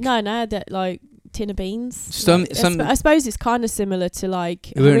not big. No, that like tin of beans. Some- Like, some- I suppose it's kind of similar to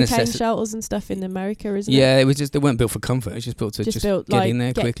like We're in a hurricane necessi- shelters and stuff in America, isn't it? Yeah, it was just they weren't built for comfort. It was just built to just built get like in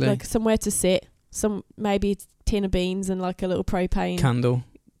there quickly. like somewhere to sit. Some maybe tin of beans and like a little propane Candle.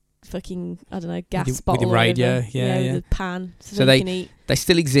 fucking I don't know gas With your bottle. or radio, whatever. yeah, yeah. The pan so, So that you can eat. They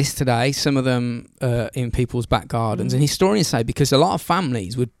still exist today, some of them in people's back gardens. And historians say because a lot of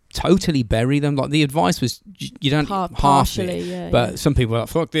families would totally bury them. Like the advice was you don't half Partially, it. yeah. But some people are like,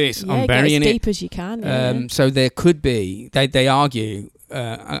 fuck this, I'm get burying as it. deep as you can. Yeah. So there could be, they argue,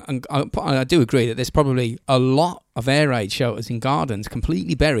 and I do agree that there's probably a lot of air raid shelters in gardens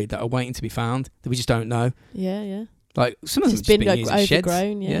completely buried that are waiting to be found that we just don't know. Yeah. Like some of them Just been like used as sheds.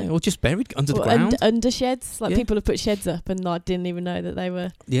 overgrown, yeah. Or just buried under the Or ground. under sheds. Like Yeah. people have put sheds up and like didn't even know that they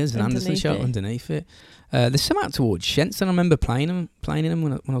were. Yeah, there's an Anderson underneath shelter it. underneath it. There's some out towards Shenton. I remember playing in them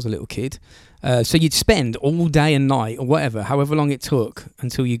when I was a little kid. So you'd spend all day and night or whatever, however long it took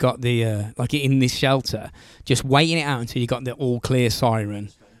until you got the like in this shelter, just waiting it out until you got the all clear siren.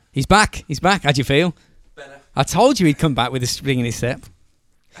 He's back. How'd you feel? Better. I told you he'd come back with a spring in his step.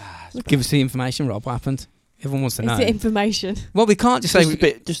 Give us the information, Rob. What happened? Everyone wants to know. Is it information? Well, we can't just say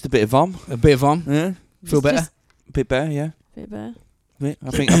Just a bit of vom. a bit of vom. Yeah, Feel better. Just a bit better. Yeah. a bit better. Yeah.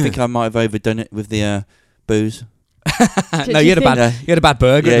 I think I might have overdone it with the booze. No, you had a bad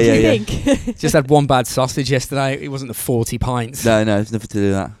burger. Yeah, Do yeah, you think? Just had one bad sausage yesterday. It wasn't the 40 pints. No, it's nothing to do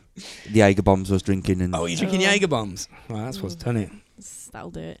with that. The Jaeger bombs I was drinking and Oh, you're drinking Oh. Jaeger bombs. Well, that's what's done it. That'll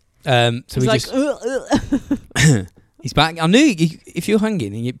do it. So It's we like, just he's back. I knew if you're hungry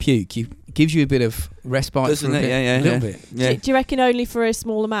and you puke, it gives you a bit of respite. Doesn't for a it? bit, Yeah, a little yeah. bit. yeah. do you reckon only for a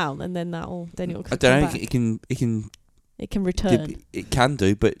small amount, and then it'll I come don't know. back? It can It can return. it can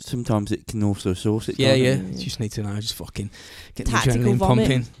do, but sometimes it can also source it. Yeah, can't it? yeah. Yeah. You just need to know. Just fucking get the Tactical adrenaline vomit.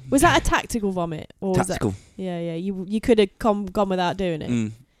 pumping. Was that a tactical vomit, or was that? Tactical. Yeah. You could have gone without doing it.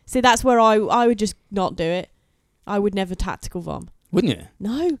 Mm. See, that's where I would just not do it. I would never tactical vom. Wouldn't you?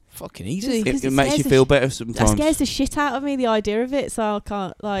 No, Fucking easy. It- It it makes scares you the feel sh- better that sometimes. scares the shit out of me. The idea of it, so I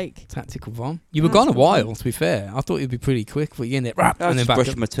can't like. Tactical vom. You were gone a Tactical while, vom. to be fair. I thought it'd be pretty quick, but you're in there, rap, I and then just back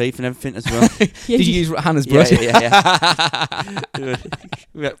brushing up. my teeth and everything as well. Yeah, Did you use Hannah's Yeah, brush?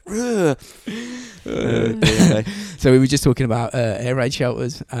 Mm. So we were just talking about air raid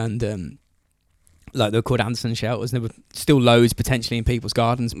shelters, and Like they were called Anderson shelters, and there were still loads potentially in people's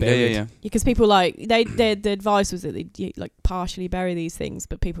gardens buried. Yeah. Because people like the advice was that they like partially bury these things,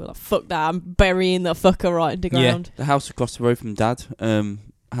 but people were like, fuck that, I'm burying the fucker right underground. The house across the road from Dad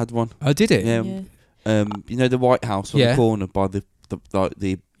had one. Oh, did it? Yeah. You know the White House on the corner by the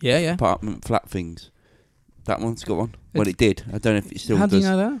apartment flat things. That one's got one. Well, it did. I don't know if it still does. How do you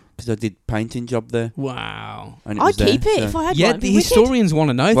know that? Because I did painting job there. Wow. And it I'd was there, keep it so- if I had Yeah, one. the historians want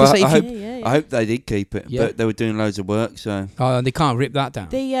to know. Well, They say I if hope- you- I hope they did keep it, Yeah. but they were doing loads of work, so... Oh, they can't rip that down.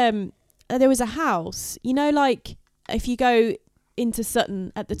 There was a house, you know, like if you go into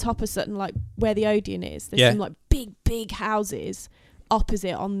Sutton, at the top of Sutton, like where the Odeon is, there's some like big houses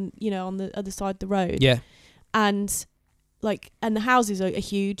opposite on the other side of the road. Yeah. And the houses are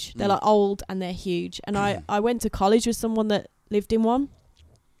huge. They're like old and they're huge. And I went to college with someone that lived in one.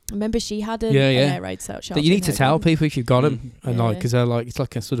 I remember she had an air raid shelter. That you need to tell people if you've got them, and Yeah. like, because they're like, it's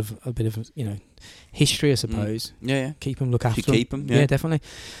like a sort of a bit of history, I suppose. Yeah. Keep them, look after Should them. keep them, Yeah, definitely.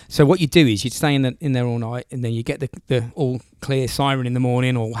 So what you do is you'd stay in there all night, and then you get the all clear siren in the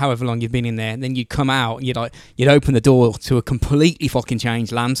morning, or however long you've been in there, and then you'd come out and you'd open the door to a completely fucking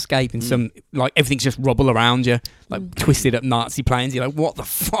changed landscape, and some like everything's just rubble around you, like twisted up Nazi planes. You're like, what the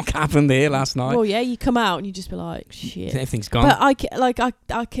fuck happened here last night? Well, yeah, you come out and you just be like, shit. Everything's gone. But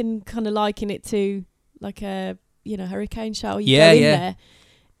I can kind of liken it to like a hurricane shelter. You Yeah, go in yeah. there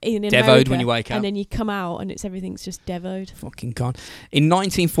in Devoed America, when you wake up. and then you come out and everything's just devoed. Fucking gone. In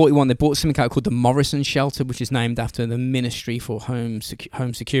 1941, they bought something out called the Morrison Shelter, which is named after the Ministry for Home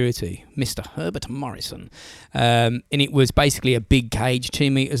Security, Mr. Herbert Morrison. And it was basically a big cage, 2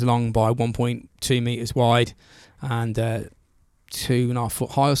 meters long by 1.2 meters wide, and 2.5 foot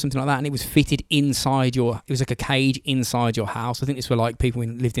high or something like that. And it was fitted inside it was like a cage inside your house. I think this were like people who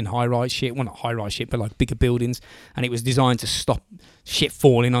lived in high-rise shit. Well, not high-rise shit, but like bigger buildings. And it was designed to stop shit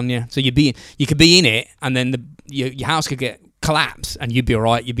falling on you. So you could be in it, and then your house could get collapse, and you'd be all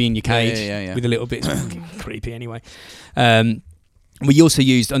right. You'd be in your cage with a little bit. It's fucking creepy anyway. We also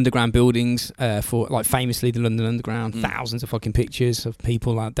used underground buildings for, like, famously the London Underground. Thousands of fucking pictures of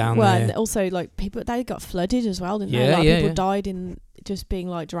people like down there. And also like people, they got flooded as well, didn't they? Yeah, Like, yeah, people yeah. died in just being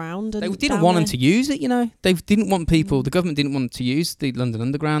like drowned. And They didn't down want them there. to use it, They didn't want people. The government didn't want to use the London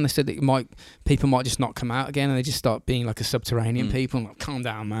Underground. They said that people might just not come out again, and they just start being like a subterranean people. I'm like, calm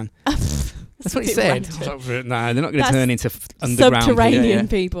down, man. That's what he said. No, they're not going to That's turn into underground subterranean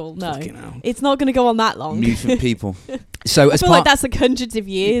people. people. No, Fucking hell. it's not going to go on that long. Mutant people. So I feel like that's like hundreds of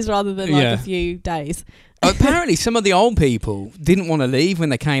years rather than like Yeah. a few days. apparently some of the old people didn't want to leave when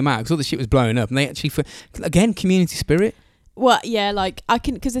they came out because all the shit was blowing up, and they actually, again, community spirit. Well, yeah, like I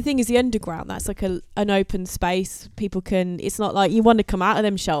can, because the thing is, the underground, that's like an open space. People can. It's not like you want to come out of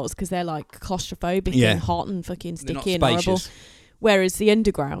them shells because they're like claustrophobic Yeah. and hot and fucking They're not sticky and horrible. spacious. Whereas the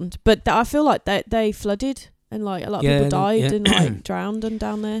underground, but I feel like they flooded and like a lot of Yeah, people died yeah. and like drowned and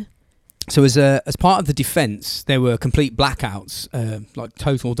down there. So as part of the defence, there were complete blackouts, like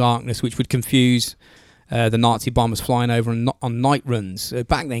total darkness, which would confuse the Nazi bombers flying over on night runs.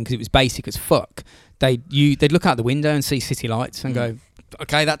 Back then, because it was basic as fuck, they'd look out the window and see city lights and go,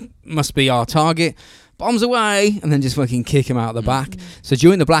 okay, that must be our target. Bombs away, and then just fucking kick them out the back. So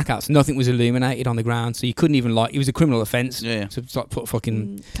during the blackouts, nothing was illuminated on the ground, so you couldn't even light. It was a criminal offence to like put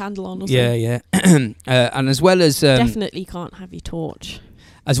fucking Candle on or yeah. something. And as well as Definitely can't have your torch.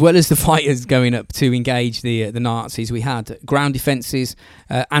 as well as the fighters going up to engage the Nazis, we had ground defences.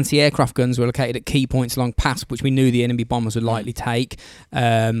 Anti-aircraft guns were located at key points along paths which we knew the enemy bombers would likely take,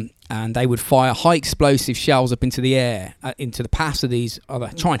 and they would fire high explosive shells up into the air, into the paths of these,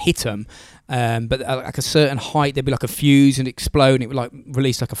 try and hit them, but at like a certain height there'd be like a fuse and explode, and it would like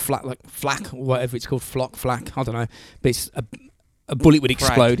release like a flak or whatever it's called, flak, I don't know, but it's a bullet would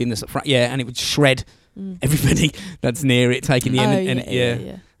explode in this, and it would shred everybody that's near it, taking the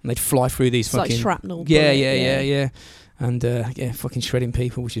and they'd fly through these It's fucking like shrapnel. yeah. And fucking shredding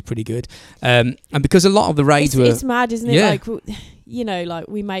people, which is pretty good. And because a lot of the raids were, it's mad, isn't it? Yeah. Like, like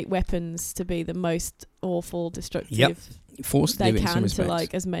we make weapons to be the most awful, destructive forced to they do it in some can to respects.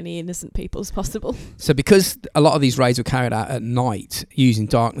 like as many innocent people as possible. So because a lot of these raids were carried out at night using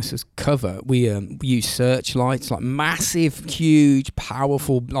darkness as cover, we used searchlights, like massive, huge,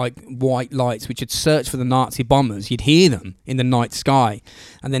 powerful, like white lights, which would search for the Nazi bombers. You'd hear them in the night sky,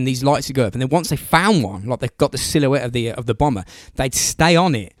 and then these lights would go up, and then once they found one, like they've got the silhouette of the bomber, they'd stay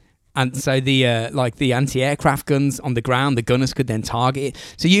on it. And so the anti-aircraft guns on the ground, the gunners could then target it.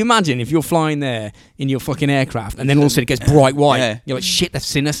 So you imagine if you're flying there in your fucking aircraft, and then all of a sudden it gets bright white. You're like, shit, they've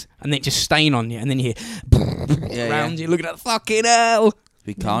seen us, and then it's just staying on you, and then you hear around you, looking at fucking hell.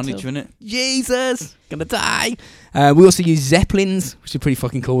 Big carnage, isn't it? Jesus, gonna die. We also use zeppelins, which are pretty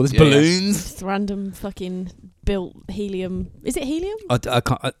fucking cool. There's balloons. Just random fucking built helium. Is it helium? I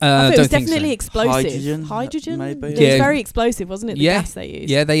can't. I thought it was definitely so. explosive. Hydrogen, maybe. It was very explosive, wasn't it? The gas they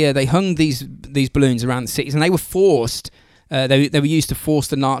used. Yeah, they hung these balloons around the cities, and they were forced. They were used to force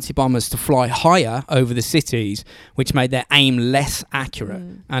the Nazi bombers to fly higher over the cities, which made their aim less accurate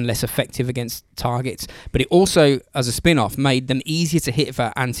and less effective against targets. But it also, as a spin-off, made them easier to hit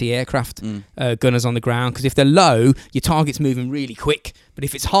for anti-aircraft gunners on the ground. Because if they're low, your target's moving really quick. But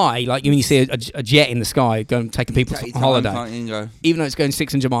if it's high, like when you see a jet in the sky going taking people on holiday, even though it's going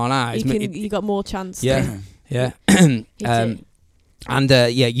 600 mile an hour, you got more chance. Yeah. And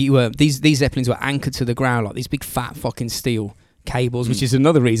these zeppelins were anchored to the ground like these big fat fucking steel cables, which is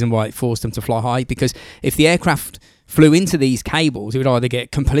another reason why it forced them to fly high. Because if the aircraft flew into these cables, it would either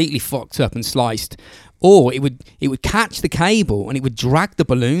get completely fucked up and sliced, or it would catch the cable and it would drag the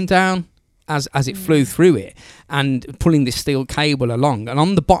balloon down as it flew through it, and pulling this steel cable along. And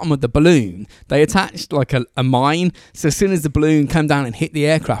on the bottom of the balloon, they attached like a mine. So as soon as the balloon came down and hit the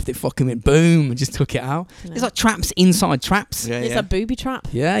aircraft, it fucking went boom and just took it out. Yeah. It's like traps inside traps. Yeah, it's a booby trap.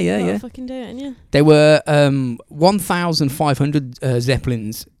 Yeah. Fucking do it, yeah. There were 1,500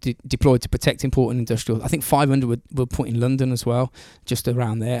 Zeppelins deployed to protect important industrial. I think 500 were put in London as well, just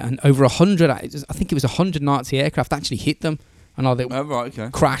around there. And over 100, I think it was 100 Nazi aircraft actually hit them. And either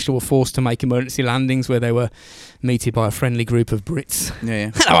crashed or were forced to make emergency landings where they were meted by a friendly group of Brits.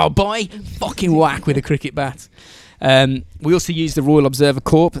 Yeah. Hello, old boy. Fucking whack with a cricket bat. We also used the Royal Observer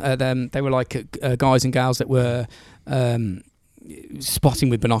Corps. They were like guys and gals that were spotting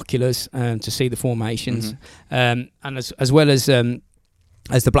with binoculars to see the formations. And as well as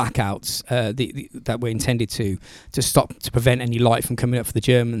the blackouts that were intended to prevent any light from coming up for the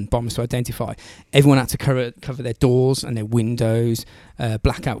German bombers to identify. Everyone had to cover their doors and their windows,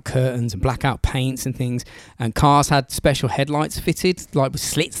 blackout curtains and blackout paints and things. And cars had special headlights fitted, like with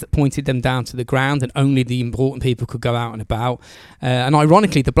slits that pointed them down to the ground, and only the important people could go out and about. And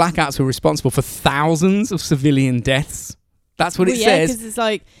ironically, the blackouts were responsible for thousands of civilian deaths. That's what it says. Because it's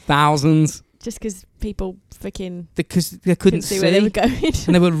like thousands. Just because people freaking... Because they couldn't see where they were going.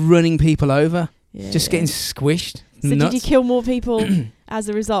 And they were running people over. Getting squished. So did you kill more people as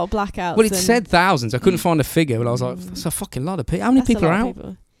a result of blackouts? Well, it said thousands. I couldn't find a figure, but I was like, that's a fucking lot of people. How many people are out?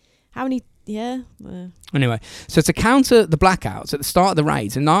 How many... Yeah. Anyway, so to counter the blackouts, at the start of the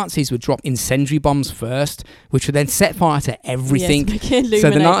raids, the Nazis would drop incendiary bombs first, which would then set fire to everything. So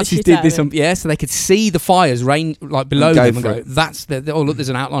the Nazis did this, so they could see the fires rain like below them and go, "That's the oh look, there's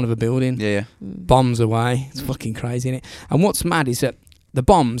an outline of a building." Yeah. Bombs away. It's fucking crazy, isn't it? And what's mad is that the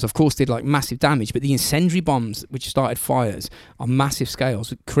bombs, of course, did like massive damage, but the incendiary bombs, which started fires on massive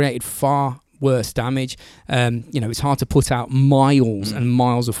scales, created far worse damage. It's hard to put out miles and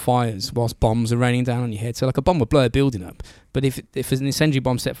miles of fires whilst bombs are raining down on your head. So like a bomb would blow a building up, but if an incendiary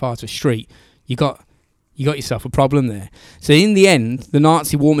bomb set fire to a street, you got yourself a problem there. So in the end, the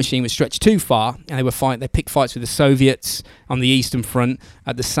Nazi war machine was stretched too far, and they picked fights with the Soviets on the Eastern Front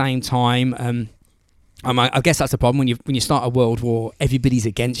at the same time. I guess that's the problem when you start a world war, everybody's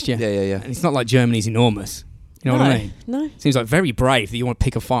against you. Yeah. And it's not like Germany's enormous. You know what I mean? No. Seems like very brave that you want to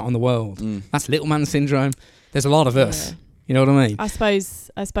pick a fight on the world. That's little man syndrome. There's a lot of us. Yeah. You know what I mean? I suppose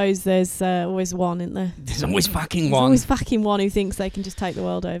there's always one, isn't there? There's always fucking There's one. always fucking one who thinks they can just take the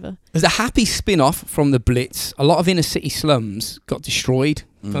world over. There's a happy spin-off from the Blitz. A lot of inner city slums got destroyed.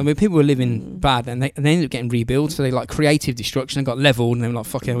 I mean, people were living bad, and they ended up getting rebuilt. So they like creative destruction and got leveled, and they were like,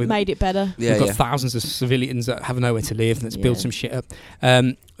 "Fuck it, we made it better." We've got thousands of civilians that have nowhere to live, and let's build some shit up.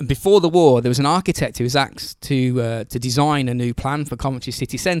 Before the war, there was an architect who was asked to design a new plan for Coventry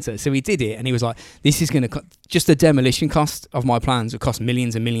city centre. So he did it, and he was like, "This is going to just the demolition cost of my plans would cost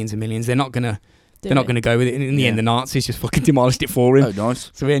millions and millions and millions. They're not going to." They're not going to go with it. In the end, the Nazis just fucking demolished it for him. Oh, nice.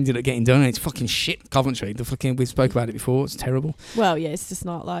 So we ended up getting done. And it's fucking shit, Coventry. We spoke about it before. It's terrible. Well, yeah, it's just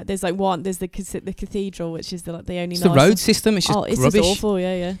not like... There's like one... There's the cathedral, which is the only... It's the road system. It's just rubbish. It's just awful,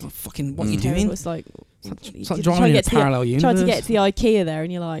 yeah. Like, fucking, what are you doing? It's like... It's like driving in a parallel universe. Trying to get to the IKEA there,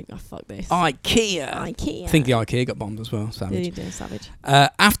 and you're like, oh, fuck this. IKEA. I think the IKEA got bombed as well. Savage. Savage.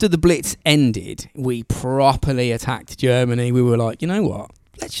 After the Blitz ended, we properly attacked Germany. We were like, you know what?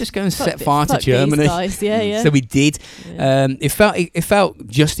 let's just go and set fire to Germany. Yeah. So we did. Yeah. It felt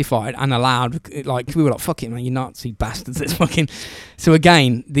justified and allowed. Like we were like, fuck it, man, you Nazi bastards. Let's fucking. So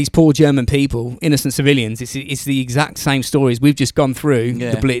again, these poor German people, innocent civilians. It's the exact same stories we've just gone through.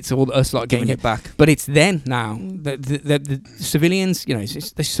 The Blitz, all us like getting it back. But it's then now the civilians. You know,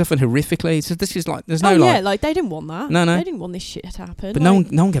 they suffered horrifically. So this is like there's no like they didn't want that. No. They didn't want this shit to happen. But no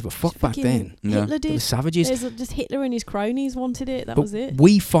one gave a fuck back then. Hitler did. The savages. Just Hitler and his cronies wanted it. That was it.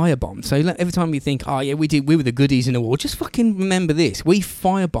 We firebombed. So every time you think, oh yeah, we were the goodies in the war. Just fucking remember this: we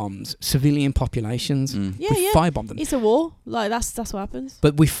firebombed civilian populations. We firebombed them. It's a war. Like that's what happens.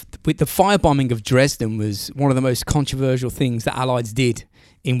 But with the firebombing of Dresden was one of the most controversial things that Allies did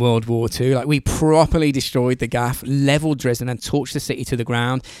in World War II. Like we properly destroyed the gaff, leveled Dresden and torched the city to the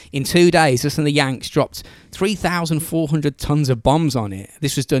ground. In 2 days, us and the Yanks dropped 3,400 tons of bombs on it.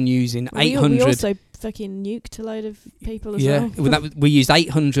 This was done using 800... We also fucking nuked a load of people as well. We used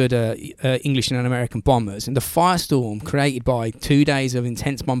 800 English and American bombers, and the firestorm created by 2 days of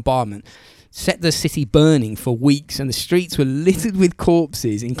intense bombardment set the city burning for weeks, and the streets were littered with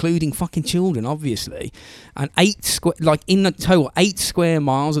corpses, including fucking children, obviously. And 8 square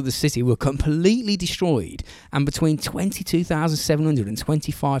miles of the city were completely destroyed, and between 22,700 and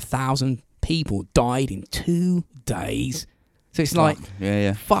 25,000 people died in 2 days. So it's like,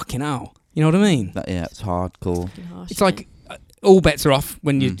 fucking hell. You know what I mean? It's hardcore. Harsh, it's like all bets are off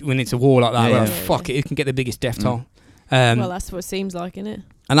when it's a war like that. Fuck it, you can get the biggest death toll. Well, that's what it seems like, isn't it?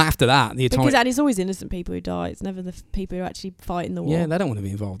 And after that, the atomic... Because it's always innocent people who die. It's never the people who actually fight in the war. Yeah, they don't want to be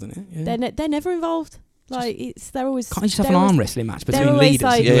involved in it. Yeah. They're never involved. Like they're always. Can't you just have an arm wrestling match between leaders?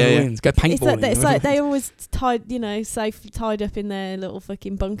 Like, wins. Go paintballing. It's like they always tied up in their little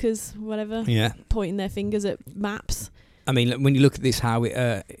fucking bunkers, whatever. Yeah. Pointing their fingers at maps. I mean, when you look at this, how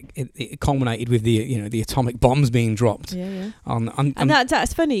it culminated with the atomic bombs being dropped. Yeah. And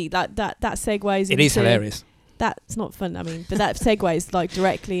that's funny. That segues. It is hilarious. That's not fun. I mean, but that segues like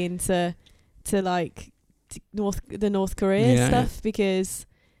directly into North Korea stuff because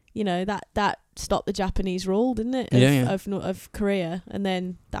that stopped the Japanese rule, didn't it? Of Korea, and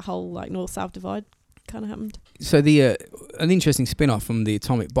then that whole like North-South divide kind of happened. So an interesting spin-off from the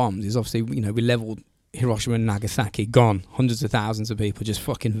atomic bombs is obviously we leveled Hiroshima and Nagasaki, gone. Hundreds of thousands of people just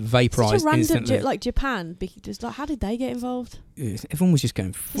fucking vaporized instantly. Like Japan, just like how did they get involved? Everyone was just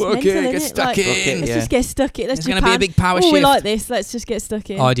going, fuck it, get stuck in. Let's just get stuck in. There's going to be a big power shift. We like this. Let's just get stuck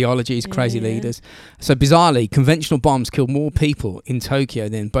in. Ideologies, crazy leaders. So bizarrely, conventional bombs killed more people in Tokyo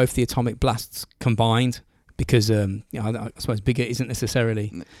than both the atomic blasts combined. Because I suppose bigger isn't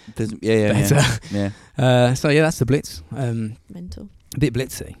necessarily better. So that's the Blitz. Mental. A bit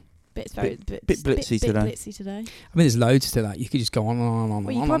blitzy. Bit blitzy today. I mean, there's loads to that. You could just go on and on.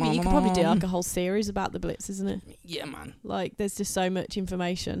 Well, you could probably do like a whole series about the Blitz, isn't it? Yeah, man. Like, there's just so much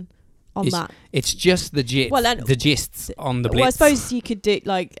information on that. It's just the gists on the Blitz. Well, I suppose you could do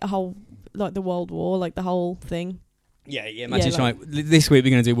like a whole, like the World War, like the whole thing. Yeah. Imagine this week we're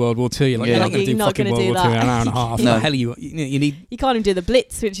going to do World War II. You're like, you're not going to do fucking World War II in an hour and a half. No. Hell, you need. You can't even do the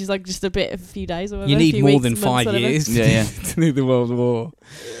Blitz, which is like just a few days or whatever. You need more than 5 years. To do the World War.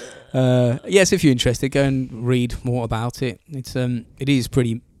 So if you're interested, go and read more about it. It is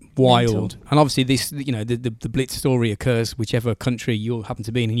pretty wild. Mental. And obviously this, the Blitz story occurs whichever country you happen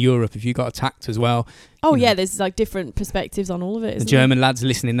to be in Europe. If you got attacked as well. Oh yeah, there's like different perspectives on all of it. The German lads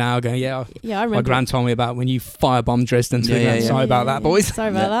listening now going, I remember. My gran told me about when you firebombed Dresden. Sorry about that, boys. Sorry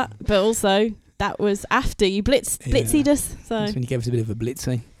about that. But also that was after you blitzied us. So that's when you gave us a bit of a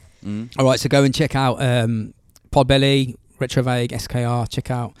blitzy. All right, so go and check out Podbelly, Retrovague, SKR. Check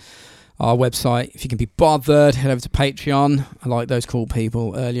out our website if you can be bothered. Head over to Patreon. I like those cool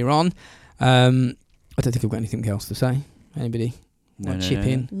people earlier on. I don't think I've got anything else to say. Anybody want to chip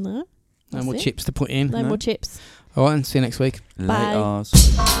in? No. No more chips to put in. No more chips. All right, and see you next week. Bye.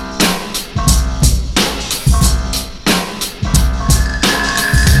 Laters.